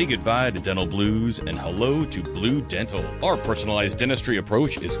life. Say goodbye to dental blues and hello to Blue Dental. Our personalized dentistry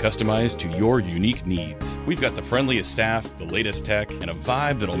approach is customized to your unique needs. We've got the friendliest staff, the latest tech, and a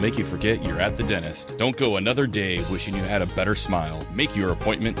vibe that'll make you forget you're at the dentist. Don't go another day wishing you had a better smile. Make your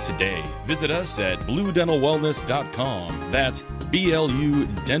appointment today. Visit us at bluedentalwellness.com. That's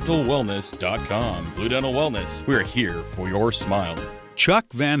BLUdentalwellness.com. Blue Dental Wellness. We're here for your smile.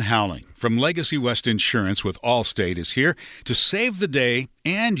 Chuck Van Houweling from Legacy West Insurance with Allstate is here to save the day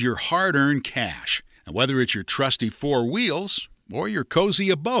and your hard-earned cash. And whether it's your trusty 4 wheels or your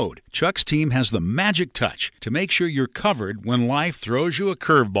cozy abode, Chuck's team has the magic touch to make sure you're covered when life throws you a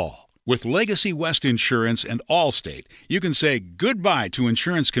curveball. With Legacy West Insurance and Allstate, you can say goodbye to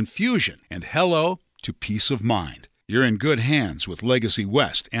insurance confusion and hello to peace of mind. You're in good hands with Legacy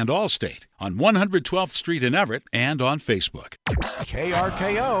West and Allstate on 112th Street in Everett and on Facebook.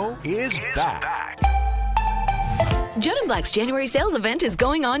 KRKO is back. Judd & Black's January sales event is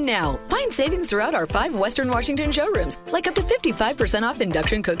going on now. Find savings throughout our 5 Western Washington showrooms, like up to 55% off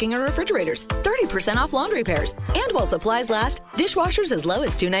induction cooking and refrigerators, 30% off laundry pairs, and while supplies last, dishwashers as low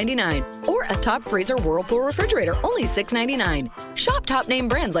as $2.99, or a top freezer Whirlpool refrigerator, only $6.99. Shop top name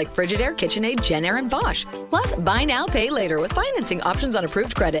brands like Frigidaire, KitchenAid, Jenn-Air, and Bosch. Plus, buy now, pay later with financing options on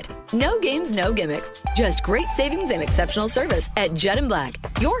approved credit. No games, no gimmicks. Just great savings and exceptional service at Judd & Black,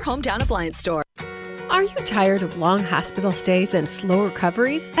 your hometown appliance store. Are you tired of long hospital stays and slow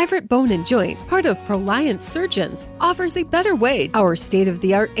recoveries? Everett Bone and Joint, part of Proliance Surgeons, offers a better way. Our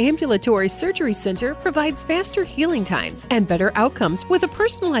state-of-the-art ambulatory surgery center provides faster healing times and better outcomes with a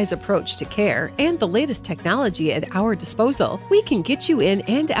personalized approach to care and the latest technology at our disposal. We can get you in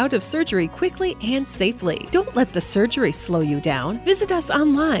and out of surgery quickly and safely. Don't let the surgery slow you down. Visit us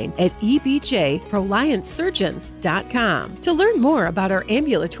online at ebjproliancesurgeons.com to learn more about our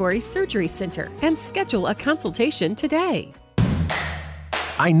ambulatory surgery center and schedule a consultation today.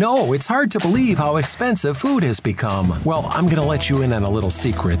 I know, it's hard to believe how expensive food has become. Well, I'm going to let you in on a little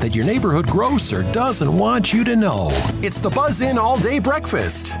secret that your neighborhood grocer doesn't want you to know. It's the Buzz In All-Day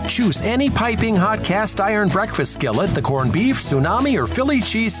Breakfast. Choose any piping hot cast iron breakfast skillet, the corned beef, tsunami, or Philly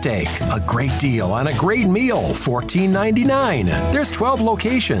cheesesteak. A great deal on a great meal, $14.99. There's 12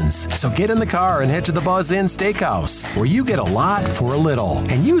 locations, so get in the car and head to the Buzz In Steakhouse, where you get a lot for a little,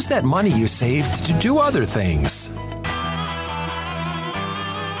 and use that money you saved to do other things.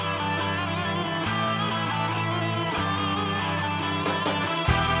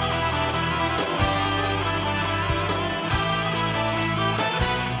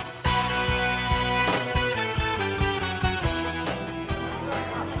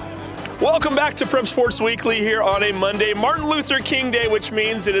 Welcome back to Prep Sports Weekly here on a Monday, Martin Luther King Day, which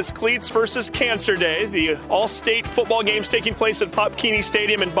means it is Cleats versus Cancer Day. The all-state football games taking place at Pop Keeney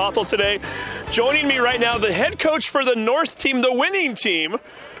Stadium in Bothell today. Joining me right now, the head coach for the North team, the winning team,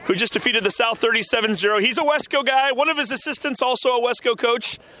 who just defeated the South 37-0. He's a Wesco guy. One of his assistants, also a Wesco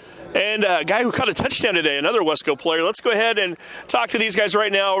coach. And a guy who caught a touchdown today, another Wesco player. Let's go ahead and talk to these guys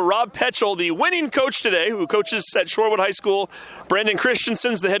right now. Rob Petschl, the winning coach today, who coaches at Shorewood High School. Brandon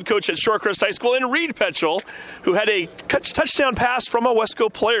Christensen's the head coach at Shorecrest High School. And Reid Petschl, who had a touchdown pass from a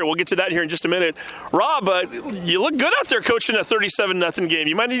Wesco player. We'll get to that here in just a minute. Rob, you look good out there coaching a 37-0 game.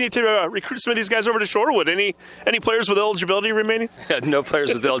 You might need to recruit some of these guys over to Shorewood. Any players with eligibility remaining? Yeah, no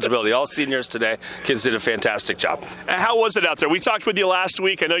players with eligibility. All seniors today. Kids did a fantastic job. How was it out there? We talked with you last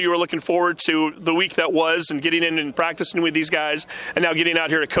week. I know you were looking forward to the week that was and getting in and practicing with these guys and now getting out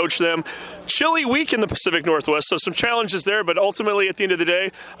here to coach them. Chilly week in the Pacific Northwest, so some challenges there, but ultimately at the end of the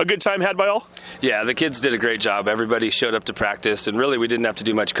day, a good time had by all? Yeah, the kids did a great job. Everybody showed up to practice, and really we didn't have to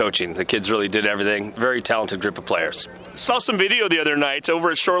do much coaching. The kids really did everything. Very talented group of players. Saw some video the other night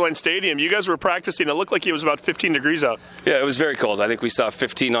over at Shoreline Stadium. You guys were practicing. It looked like it was about 15 degrees out. Yeah, it was very cold. I think we saw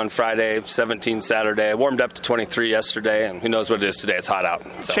 15 on Friday, 17 Saturday. I warmed up to 23 yesterday, and who knows what it is today. It's hot out.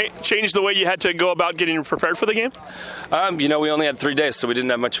 So. Changed the way you had to go about getting prepared for the game? We only had 3 days, so we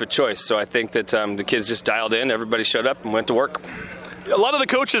didn't have much of a choice. So I think that the kids just dialed in. Everybody showed up and went to work. A lot of the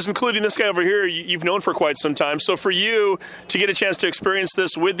coaches, including this guy over here, you've known for quite some time. So for you to get a chance to experience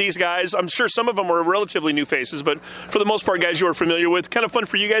this with these guys, I'm sure some of them were relatively new faces, but for the most part, guys you were familiar with. Kind of fun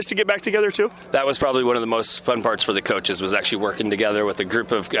for you guys to get back together too? That was probably one of the most fun parts for the coaches, was actually working together with a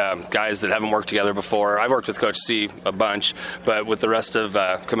group of guys that haven't worked together before. I've worked with Coach C a bunch, but with the rest of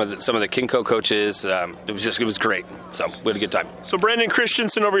some of the KingCo coaches, it was great. So we had a good time. So Brandon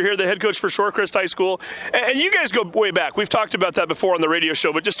Christensen over here, the head coach for Shorecrest High School, and you guys go way back. We've talked about that before on the radio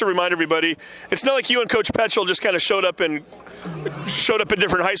show, but just to remind everybody, it's not like you and Coach Petschl just kind of showed up in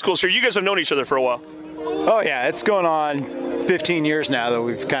different high schools here. You guys have known each other for a while. Oh, yeah. It's going on 15 years now that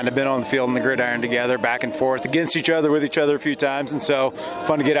we've kind of been on the field and the gridiron together, back and forth, against each other, with each other a few times. And so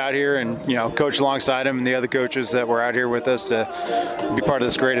fun to get out here and, coach alongside him and the other coaches that were out here with us to be part of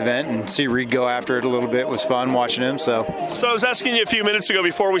this great event and see Reid go after it a little bit. It was fun watching him. So I was asking you a few minutes ago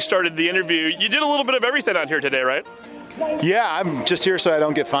before we started the interview, you did a little bit of everything out here today, right? Yeah, I'm just here so I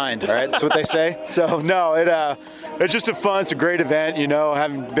don't get fined, right? That's what they say. So, no, it's just it's a great event,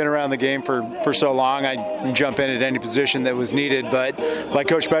 having been around the game for so long. I jump in at any position that was needed, but like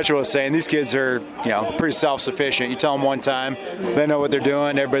Coach Petschl was saying, these kids are, pretty self-sufficient. You tell them one time, they know what they're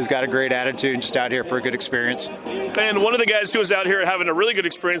doing. Everybody's got a great attitude and just out here for a good experience. And one of the guys who was out here having a really good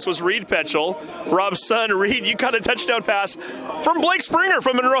experience was Reid Petschl, Rob's son. Reid, you caught a touchdown pass from Blake Springer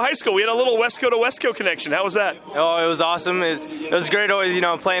from Monroe High School. We had a little Westco to Westco connection. How was that? Oh, it was awesome. It was great always,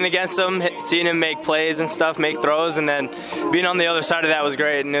 playing against him, seeing him make plays and stuff, make throws, and then being on the other side of that was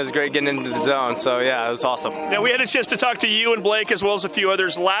great, and it was great getting into the zone. So, yeah, it was awesome. Now, we had a chance to talk to you and Blake as well as a few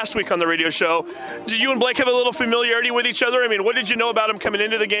others last week on the radio show. Did you and Blake have a little familiarity with each other? I mean, what did you know about him coming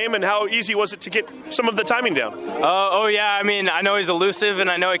into the game, and how easy was it to get some of the timing down? Yeah, I know he's elusive, and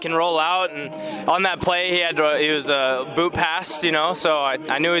I know he can roll out, and on that play he was a boot pass, so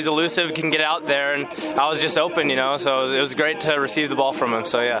I knew he's elusive, can get out there, and I was just open, so it was great to receive the ball from him,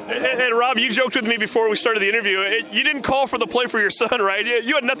 so yeah. And Rob, you joked with me before we started the interview. You didn't call for the play for your son, right?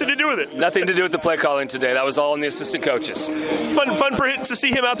 You had nothing to do with it. Nothing to do with the play calling today. That was all on the assistant coaches. Fun to see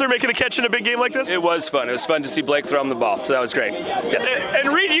him out there making a catch in a big game like this? It was fun. It was fun to see Blake throw him the ball, so that was great. Yes.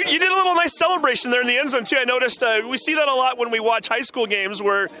 And Reid, you did a little nice celebration there in the end zone, too. I noticed we see that a lot when we watch high school games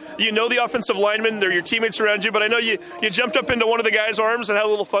where the offensive linemen, they're your teammates around you, but I know you jumped up into one of the guys' arms and had a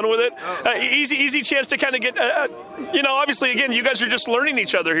little fun with it. Easy chance to kind of get, obviously, again, you guys are just learning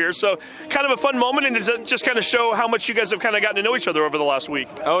each other here, so kind of a fun moment, and does that just kind of show how much you guys have kind of gotten to know each other over the last week?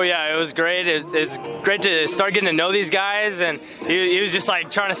 Oh, yeah, it was great. It's great to start getting to know these guys, and he was just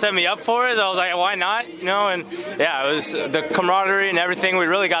like trying to set me up for it. I was like, why not? And yeah, it was the camaraderie and everything. We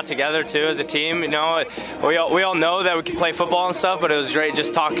really got together too as a team. We all know that we can play football and stuff, but it was great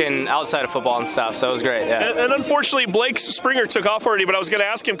just talking outside of football and stuff. So it was great. Yeah. And unfortunately, Blake Springer took off already. But I was going to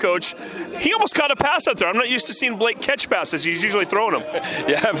ask him, Coach. He almost caught a pass out there. I'm not used to seeing Blake catch passes. He's usually throwing them.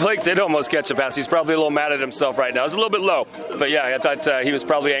 Yeah, Blake did almost catch a pass. He's probably a little mad at himself right now. It was a little bit low, but yeah, I thought he was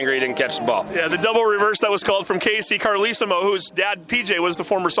probably angry he didn't catch the ball. Yeah, the double reverse that was called from Casey Carlissimo, whose dad PJ was the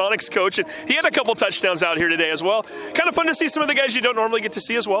former Sonics coach, and he had a couple touchdowns out here today as well. Kind of fun to see some of the guys you don't normally get to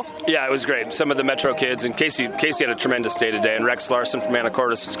see as well. Yeah, it was great. Some of the Metro kids, and Casey had a tremendous day today, and Rex Larson from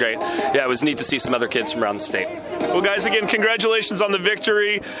Anacortes was great. Yeah, it was neat to see some other kids from around the state. Well, guys, again, congratulations on the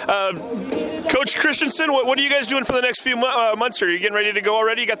victory. Coach Christensen, what are you guys doing for the next few months here? Are you getting ready to go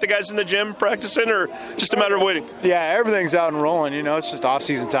already? You got the guys in the gym practicing, or just a matter of waiting? Yeah, everything's out and rolling. It's just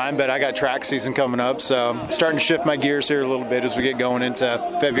off-season time, but I got track season coming up, so I'm starting to shift my gears here a little bit as we get going into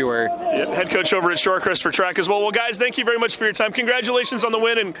February. Yeah, head coach over at Shorecrest for track as well. Well, guys, thank you very much for your time. Congratulations on the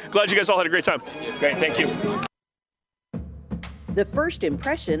win, and glad you guys all had a great time. Great, thank you. The first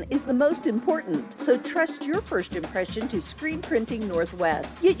impression is the most important, so trust your first impression to Screen Printing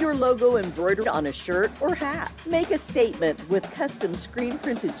Northwest. Get your logo embroidered on a shirt or hat. Make a statement with custom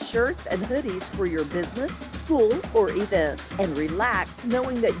screen-printed shirts and hoodies for your business, school, or event. And relax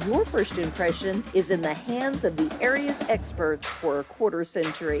knowing that your first impression is in the hands of the area's experts for a quarter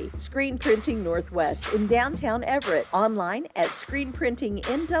century. Screen Printing Northwest in downtown Everett. Online at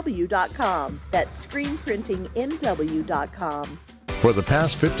screenprintingnw.com. That's screenprintingnw.com. For the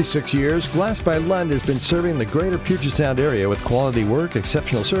past 56 years, Glass by Lund has been serving the greater Puget Sound area with quality work,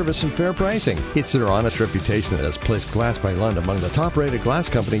 exceptional service, and fair pricing. It's their honest reputation that has placed Glass by Lund among the top-rated glass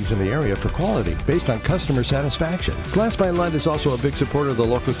companies in the area for quality, based on customer satisfaction. Glass by Lund is also a big supporter of the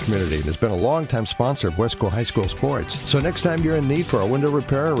local community and has been a long-time sponsor of Westco High School sports. So next time you're in need for a window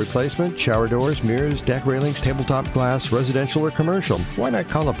repair or replacement, shower doors, mirrors, deck railings, tabletop glass, residential or commercial, why not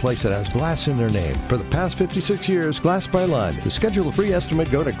call a place that has glass in their name? For the past 56 years, Glass by Lund. To schedule a free estimate,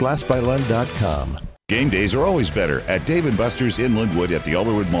 go to glassbylund.com. Game days are always better at Dave & Buster's in Linwood at the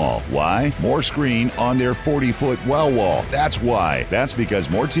Alderwood Mall. Why? More screen on their 40-foot well wall. That's why. That's because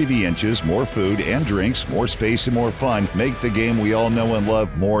more TV inches, more food and drinks, more space and more fun make the game we all know and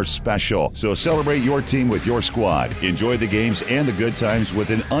love more special. So celebrate your team with your squad. Enjoy the games and the good times with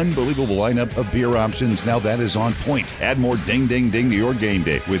an unbelievable lineup of beer options now that is on point. Add more ding, ding, ding to your game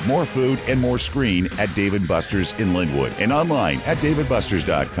day with more food and more screen at Dave & Buster's in Linwood and online at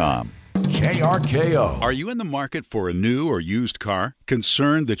davidbusters.com. KRKO. Are you in the market for a new or used car?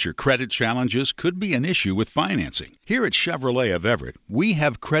 Concerned that your credit challenges could be an issue with financing? Here at Chevrolet of Everett, we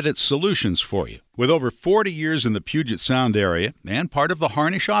have credit solutions for you. With over 40 years in the Puget Sound area and part of the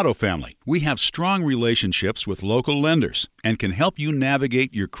Harnish Auto family, we have strong relationships with local lenders and can help you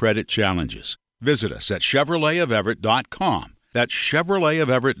navigate your credit challenges. Visit us at ChevroletofEverett.com. That's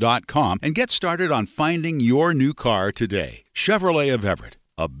ChevroletofEverett.com and get started on finding your new car today. Chevrolet of Everett.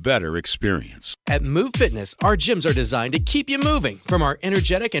 A better experience. At Move Fitness, our gyms are designed to keep you moving. From our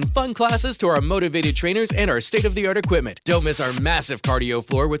energetic and fun classes to our motivated trainers and our state-of-the-art equipment. Don't miss our massive cardio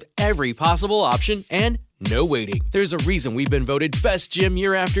floor with every possible option and No waiting. There's a reason we've been voted best gym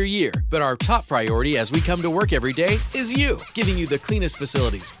year after year, but our top priority as we come to work every day is you, giving you the cleanest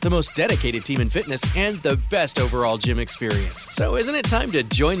facilities, the most dedicated team in fitness, and the best overall gym experience. So isn't it time to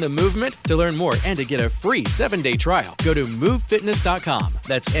join the movement? To learn more and to get a free 7-day trial, go to movefitness.com.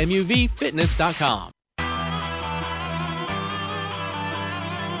 That's MUVfitness.com.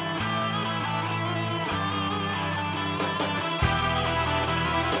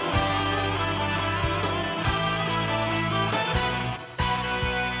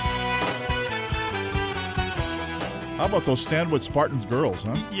 How about those Stanwood Spartans girls,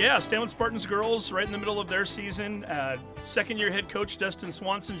 huh? Yeah, Stanwood Spartans girls right in the middle of their season. Second-year head coach Dustin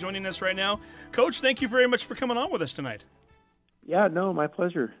Swanson joining us right now. Coach, thank you very much for coming on with us tonight. Yeah, no, my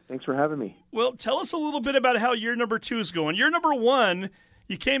pleasure. Thanks for having me. Well, tell us a little bit about how year number 2 is going. Year number 1,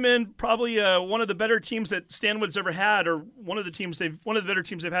 you came in probably one of the better teams that Stanwood's ever had, or one of the better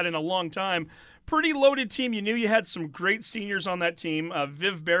teams they've had in a long time. Pretty loaded team. You knew you had some great seniors on that team.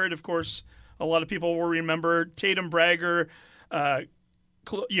 Viv Barrett, of course, a lot of people will remember. Tatum Bragger,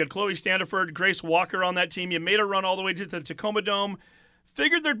 you had Chloe Standiford, Grace Walker on that team. You made a run all the way to the Tacoma Dome.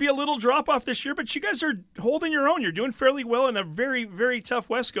 Figured there'd be a little drop-off this year, but you guys are holding your own. You're doing fairly well in a very, very tough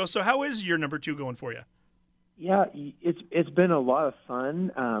West Coast. So how is year number 2 going for you? Yeah, it's been a lot of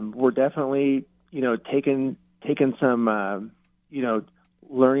fun. We're definitely, taking some,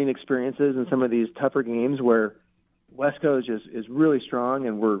 learning experiences in some of these tougher games where West Coast is really strong,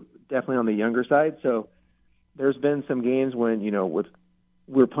 and we're definitely on the younger side. So there's been some games when,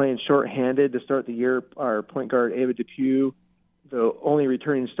 we're playing shorthanded to start the year. Our point guard, Ava Depew, the only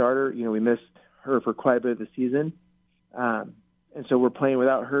returning starter, we missed her for quite a bit of the season. And so we're playing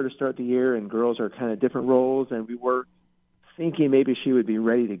without her to start the year, and girls are kind of different roles. And we were thinking maybe she would be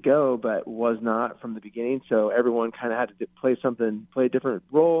ready to go, but was not from the beginning. So everyone kind of had to play a different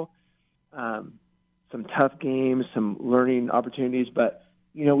role. Some tough games, some learning opportunities, but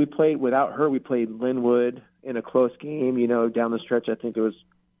we played without her. We played Linwood in a close game, down the stretch. I think it was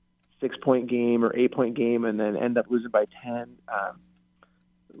 6-point game or 8-point game, and then end up losing by 10.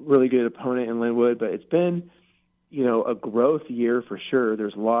 Really good opponent in Linwood, but it's been, a growth year for sure.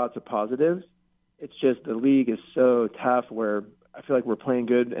 There's lots of positives. It's just the league is so tough where I feel like we're playing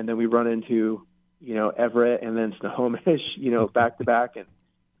good, and then we run into, Everett and then Snohomish, back to back,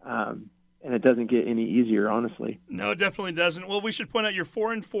 and it doesn't get any easier, honestly. No, it definitely doesn't. Well, we should point out you're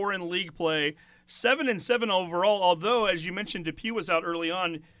 4-4 in league play, 7-7 overall. Although, as you mentioned, Depew was out early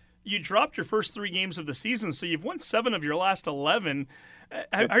on. You dropped your first 3 games of the season, so you've won 7 of your last 11.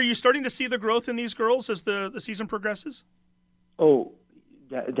 Are you starting to see the growth in these girls as the season progresses? Oh,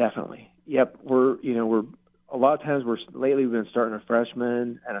 definitely. Yep. We're a lot of times lately we've been starting a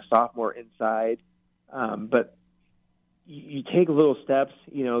freshman and a sophomore inside, but you take little steps.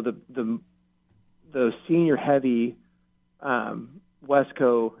 The senior heavy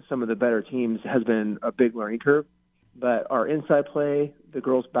Westco, some of the better teams, has been a big learning curve. But our inside play, the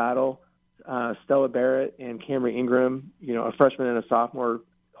girls battle, Stella Barrett and Camry Ingram, a freshman and a sophomore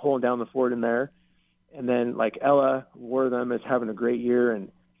holding down the fort in there. And then like Ella Wortham is having a great year,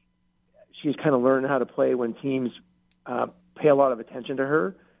 and she's kind of learning how to play when teams pay a lot of attention to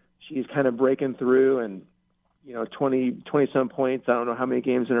her. She's kind of breaking through and, 20-some points. I don't know how many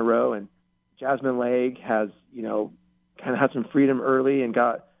games in a row. And Jasmine Legg has, kind of had some freedom early and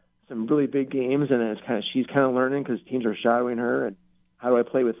got some really big games. And she's kind of learning because teams are shadowing her. And how do I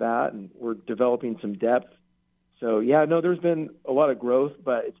play with that? And we're developing some depth. So, yeah, no, there's been a lot of growth,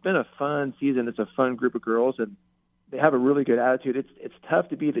 but it's been a fun season. It's a fun group of girls, and they have a really good attitude. It's tough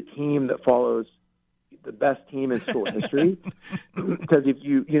to be the team that follows the best team in school history, because if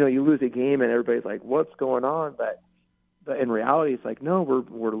you lose a game and everybody's like, what's going on? But in reality, it's like, no,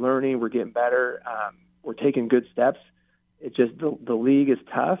 we're learning, we're getting better, we're taking good steps. It's just the league is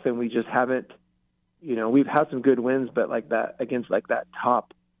tough, and we just haven't, we've had some good wins, but like that against like that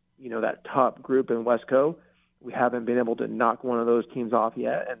top group in Westco, we haven't been able to knock one of those teams off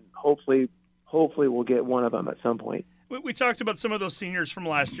yet, and hopefully we'll get one of them at some point. We talked about some of those seniors from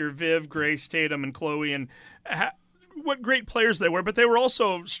last year, Viv, Grace, Tatum, and Chloe, and what great players they were, but they were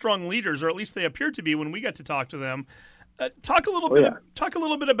also strong leaders, or at least they appeared to be when we got to talk to them. Talk a little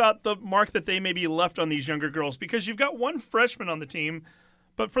bit about the mark that they maybe left on these younger girls, because you've got one freshman on the team,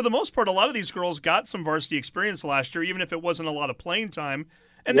 but for the most part, a lot of these girls got some varsity experience last year, even if it wasn't a lot of playing time,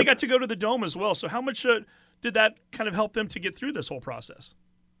 and They got to go to the Dome as well. So how much did that kind of help them to get through this whole process?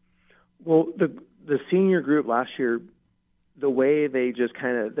 Well, the senior group last year, the way they just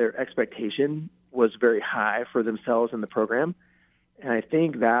their expectation was very high for themselves in the program. And I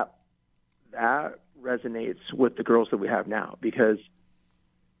think that resonates with the girls that we have now, because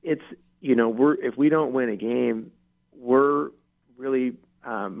it's if we don't win a game, we're really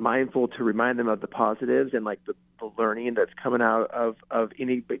mindful to remind them of the positives and like the learning that's coming out of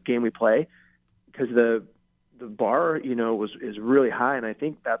any game we play, because the bar, is really high. And I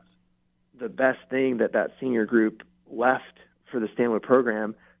think that's the best thing that senior group left for the Stanwood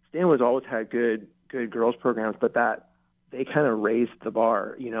program. Stanwood's always had good girls programs, but that they kind of raised the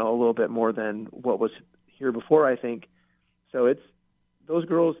bar, a little bit more than what was here before, I think. So it's those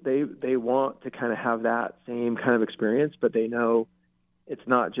girls, they want to kind of have that same kind of experience, but they know it's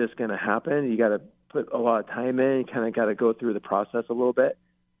not just going to happen. You got to put a lot of time in. You kind of got to go through the process a little bit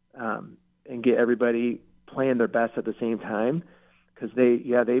and get everybody playing their best at the same time, because they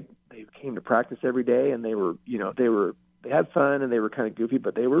came to practice every day, and they had fun and they were kind of goofy,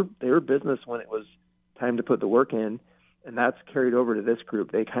 but they were business when it was time to put the work in, and that's carried over to this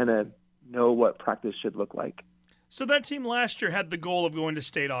group. They kind of know what practice should look like. So that team last year had the goal of going to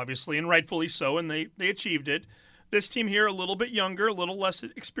state, obviously, and rightfully so, and they achieved it. This team here, a little bit younger, a little less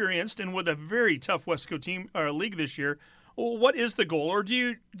experienced, and with a very tough Westco team league this year. Well, what is the goal, or do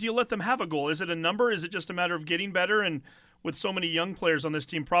you let them have a goal? Is it a number? Is it just a matter of getting better? And with so many young players on this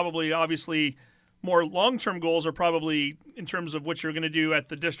team, probably, obviously, more long-term goals are probably in terms of what you're going to do at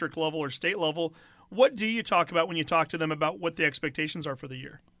the district level or state level. What do you talk about when you talk to them about what the expectations are for the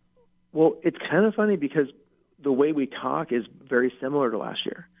year? Well, it's kind of funny because the way we talk is very similar to last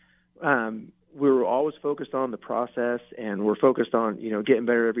year. We were always focused on the process, and we're focused on, getting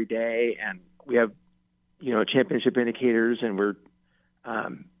better every day. And we have, championship indicators, and we're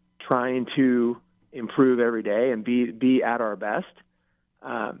trying to improve every day and be at our best.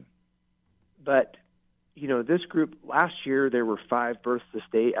 But, this group last year, there were 5 berths to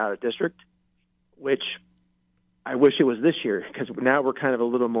state out of district, which I wish it was this year, because now we're kind of a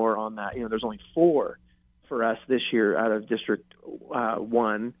little more on that. There's only 4 for us this year out of District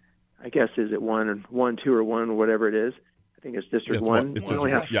 1. I guess, is it 1, 2, or 1, whatever it is. I think it's District 1. We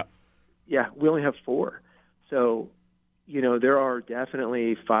only have 4. So, there are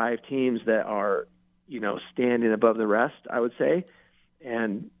definitely 5 teams that are, standing above the rest, I would say.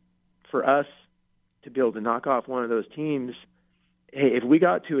 And for us to be able to knock off one of those teams, hey, if we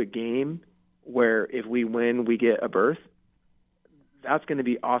got to a game where if we win, we get a berth, that's going to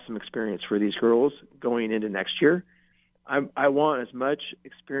be awesome experience for these girls going into next year. I want as much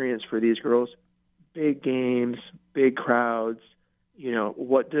experience for these girls, big games, big crowds.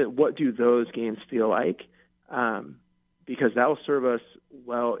 What do those games feel like? Because that will serve us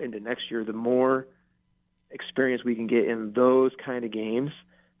well into next year. The more experience we can get in those kind of games,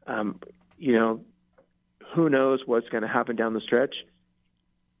 who knows what's going to happen down the stretch.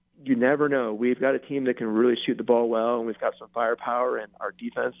 You never know. We've got a team that can really shoot the ball well, and we've got some firepower, and our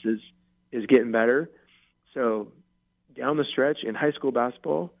defense is getting better. So down the stretch in high school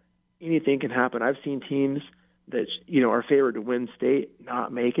basketball, anything can happen. I've seen teams that, are favored to win state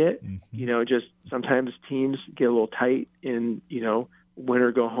not make it. Mm-hmm. Just sometimes teams get a little tight in, win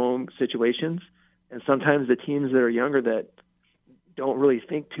or go home situations. And sometimes the teams that are younger that don't really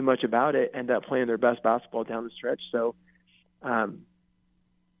think too much about it end up playing their best basketball down the stretch. So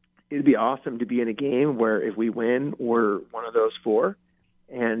it'd be awesome to be in a game where if we win, we're one of those 4.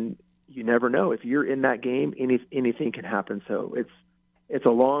 And you never know. If you're in that game, anything can happen. So it's a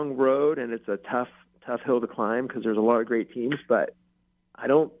long road, and it's a tough hill to climb, because there's a lot of great teams. But I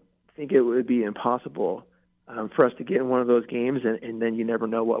don't think it would be impossible for us to get in one of those games, and then you never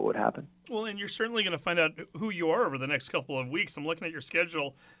know what would happen. Well, and you're certainly going to find out who you are over the next couple of weeks. I'm looking at your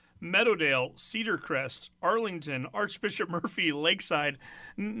schedule. Meadowdale, Cedar Crest, Arlington, Archbishop Murphy, Lakeside.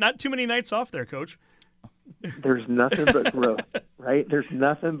 Not too many nights off there, Coach. There's nothing but growth, right? There's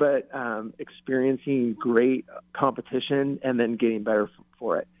nothing but experiencing great competition and then getting better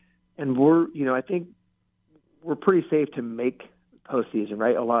for it. And I think we're pretty safe to make postseason,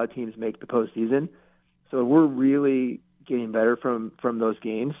 right? A lot of teams make the postseason. So we're really getting better from those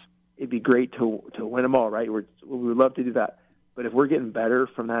games. It'd be great to win them all, right? We would love to do that. But if we're getting better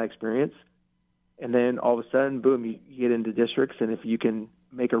from that experience, and then all of a sudden, boom, you get into districts, and if you can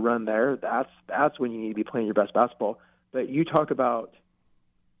make a run there, that's when you need to be playing your best basketball. But you talk about,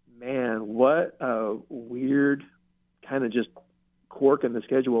 man, what a weird kind of just quirk in the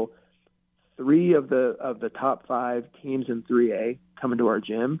schedule. 3 of the top 5 teams in 3A come into our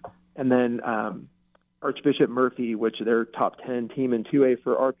gym, and then Archbishop Murphy, which they're top 10 team in 2A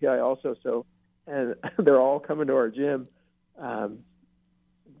for RPI also. So, and they're all coming to our gym.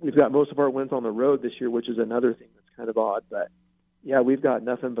 We've got most of our wins on the road this year, which is another thing that's kind of odd. But, yeah, we've got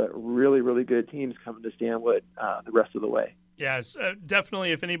nothing but really, really good teams coming to Stanwood the rest of the way. Yes,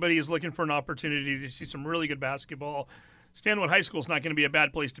 definitely. If anybody is looking for an opportunity to see some really good basketball, Stanwood High School is not going to be a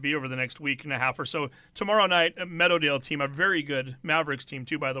bad place to be over the next week and a half or so. Tomorrow night, a Meadowdale team, a very good Mavericks team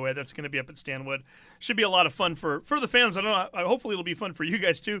too, by the way, that's going to be up at Stanwood. Should be a lot of fun for the fans. I don't know. Hopefully it'll be fun for you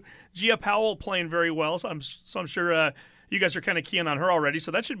guys too. Gia Powell playing very well, so I'm sure you guys are kind of keying on her already,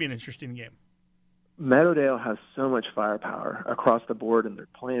 so that should be an interesting game. Meadowdale has so much firepower across the board, and they're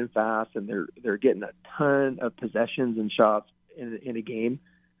playing fast, and they're getting a ton of possessions and shots in a game.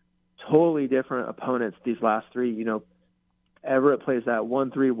 Totally different opponents these last three. You know, Everett plays that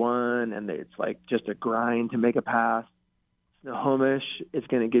 1-3-1, and it's like just a grind to make a pass. Snohomish is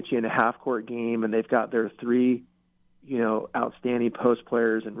going to get you in a half-court game, and they've got their three, outstanding post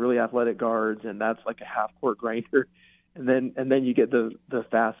players and really athletic guards, and that's like a half-court grinder. And then you get the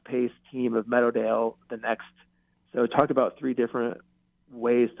fast-paced team of Meadowdale the next. So talk about three different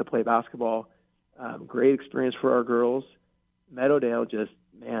ways to play basketball. Great experience for our girls. Meadowdale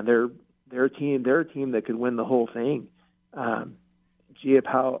they're a team that could win the whole thing. Gia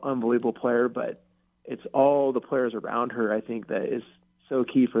Powell, unbelievable player, but it's all the players around her, I think, that is so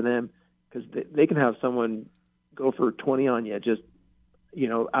key for them, because they can have someone go for 20 on you just,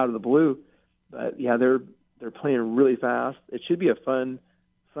 out of the blue. But, yeah, they're playing really fast. It should be a fun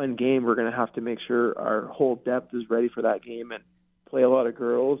game. We're going to have to make sure our whole depth is ready for that game and play a lot of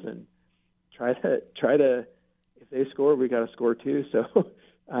girls and try to if they score, we got to score too. So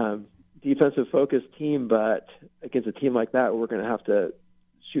defensive focused team, but against a team like that, we're going to have to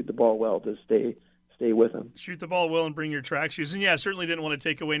shoot the ball well to stay with them. Shoot the ball well and bring your track shoes. And, yeah, I certainly didn't want to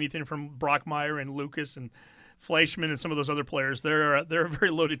take away anything from Brockmeyer and Lucas and Fleischman and some of those other players. They're a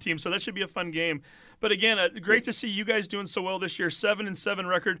very loaded team, so that should be a fun game. But again, great to see you guys doing so well this year, 7-7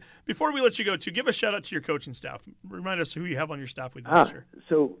 record. Before we let you go, give a shout out to your coaching staff. Remind us who you have on your staff with you this year.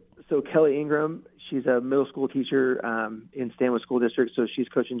 So Kelly Ingram, she's a middle school teacher in Stanwood School District, so she's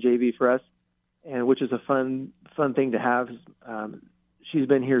coaching JV for us, and which is a fun thing to have. She's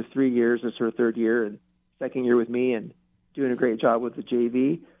been here 3 years. It's her third year and second year with me, and doing a great job with the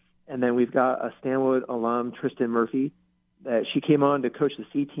JV. And then we've got a Stanwood alum, Tristan Murphy, that she came on to coach the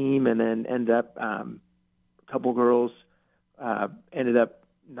C team, and then ended up a couple girls ended up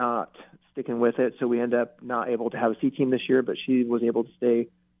not sticking with it, so we ended up not able to have a C team this year, but she was able to stay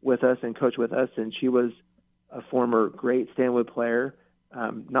with us and coach with us, and she was a former great Stanwood player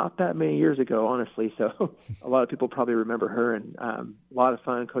not that many years ago, honestly, so a lot of people probably remember her, and a lot of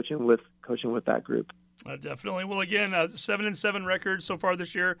fun coaching with that group. Definitely. Well, again, 7-7 record so far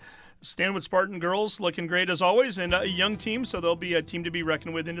this year. Stanwood Spartan girls looking great as always, and a young team, so they'll be a team to be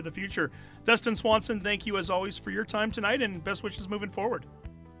reckoned with into the future. Dustin Swanson, thank you as always for your time tonight, and best wishes moving forward.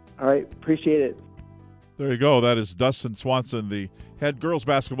 All right. Appreciate it. There you go. That is Dustin Swanson, the head girls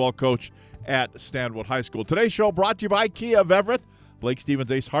basketball coach at Stanwood High School. Today's show brought to you by Kia of Everett, Lake Stevens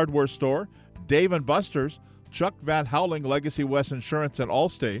Ace Hardware Store, Dave & Buster's, Chuck Van Houweling, Legacy West Insurance, and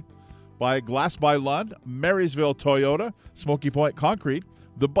Allstate, by Glass by Lund, Marysville Toyota, Smoky Point Concrete,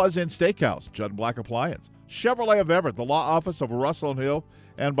 the Buzz Inn Steakhouse, Judd Black Appliance, Chevrolet of Everett, the law office of Russell & Hill,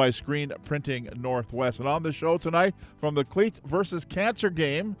 and by Screen Printing Northwest. And on the show tonight, from the Cleats versus Cancer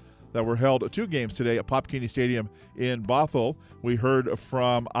game that were held 2 games today at Pop Keeney Stadium in Bothell, we heard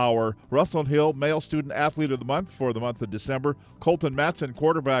from our Russell & Hill Male Student Athlete of the Month for the month of December, Kolton Matson,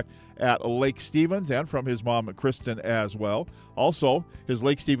 quarterback at Lake Stevens, and from his mom, Kristin, as well. Also, his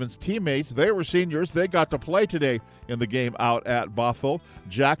Lake Stevens teammates, they were seniors. They got to play today in the game out at Bothell.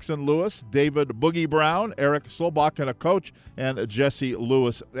 Jaxon Lewis, David Boogie Brown, Erik Solbakken, a coach, and Jesse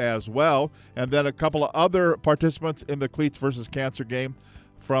Lewis as well. And then a couple of other participants in the Cleats versus Cancer game.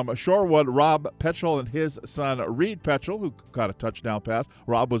 From Shorewood, Rob Petschl and his son, Reid Petschl, who got a touchdown pass.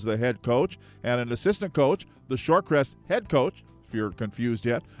 Rob was the head coach. And an assistant coach, the Shorecrest head coach, if you're confused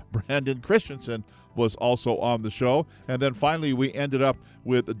yet, Brandon Christensen, was also on the show. And then finally, we ended up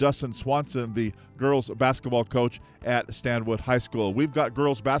with Dustin Swanson, the girls basketball coach at Stanwood High School. We've got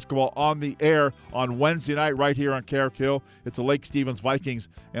girls basketball on the air on Wednesday night right here on KRKO. It's the Lake Stevens Vikings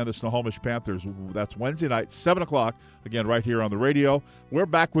and the Snohomish Panthers. That's Wednesday night, 7 o'clock, again right here on the radio. We're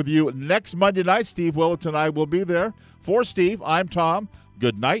back with you next Monday night. Steve Willett and I will be there. For Steve, I'm Tom.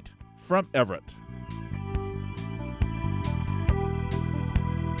 Good night from Everett.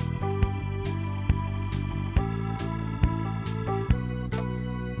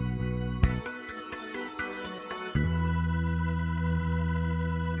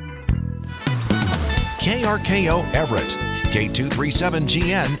 KRKO Everett,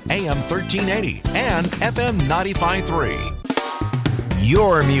 K237GN, AM 1380, and FM 95.3.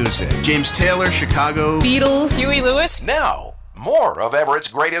 Your music. James Taylor, Chicago. Beatles. Huey Lewis. Now, more of Everett's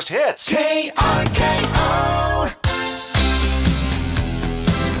greatest hits. KRKO.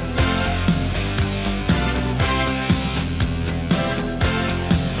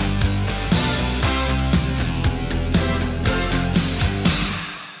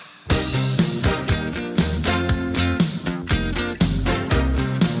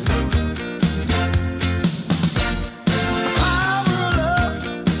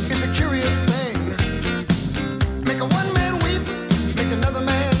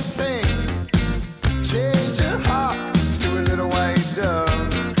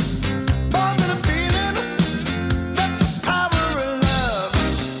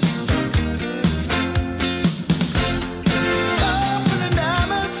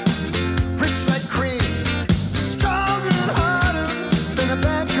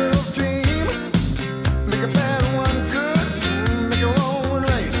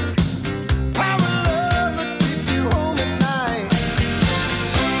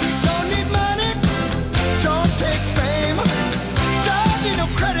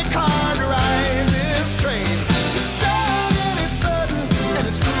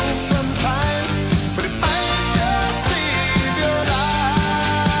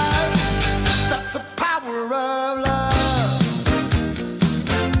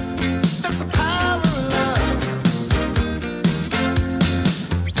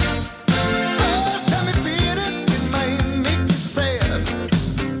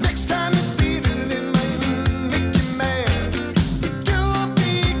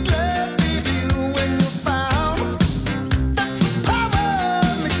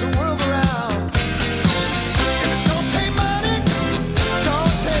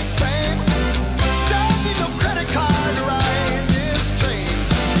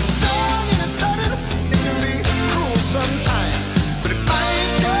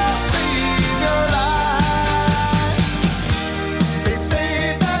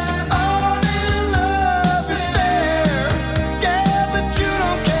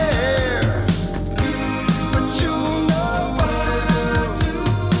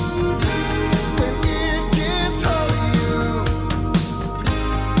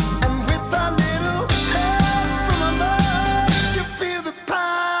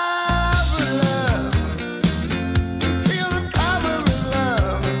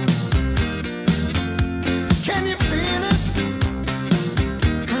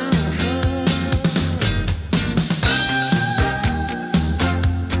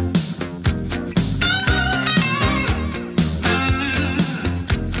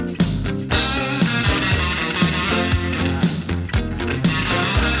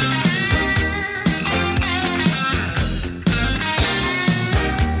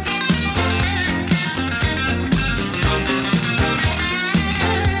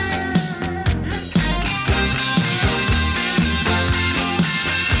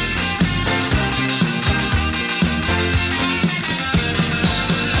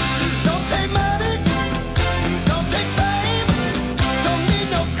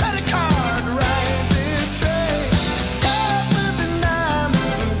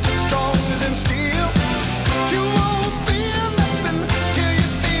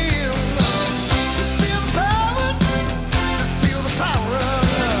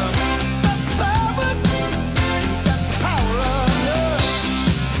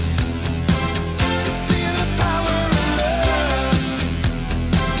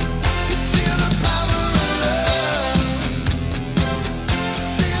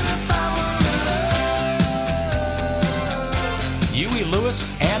 Huey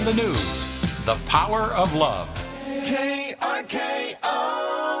Lewis and the News. The Power of Love.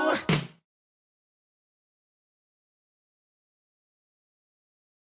 KRKO.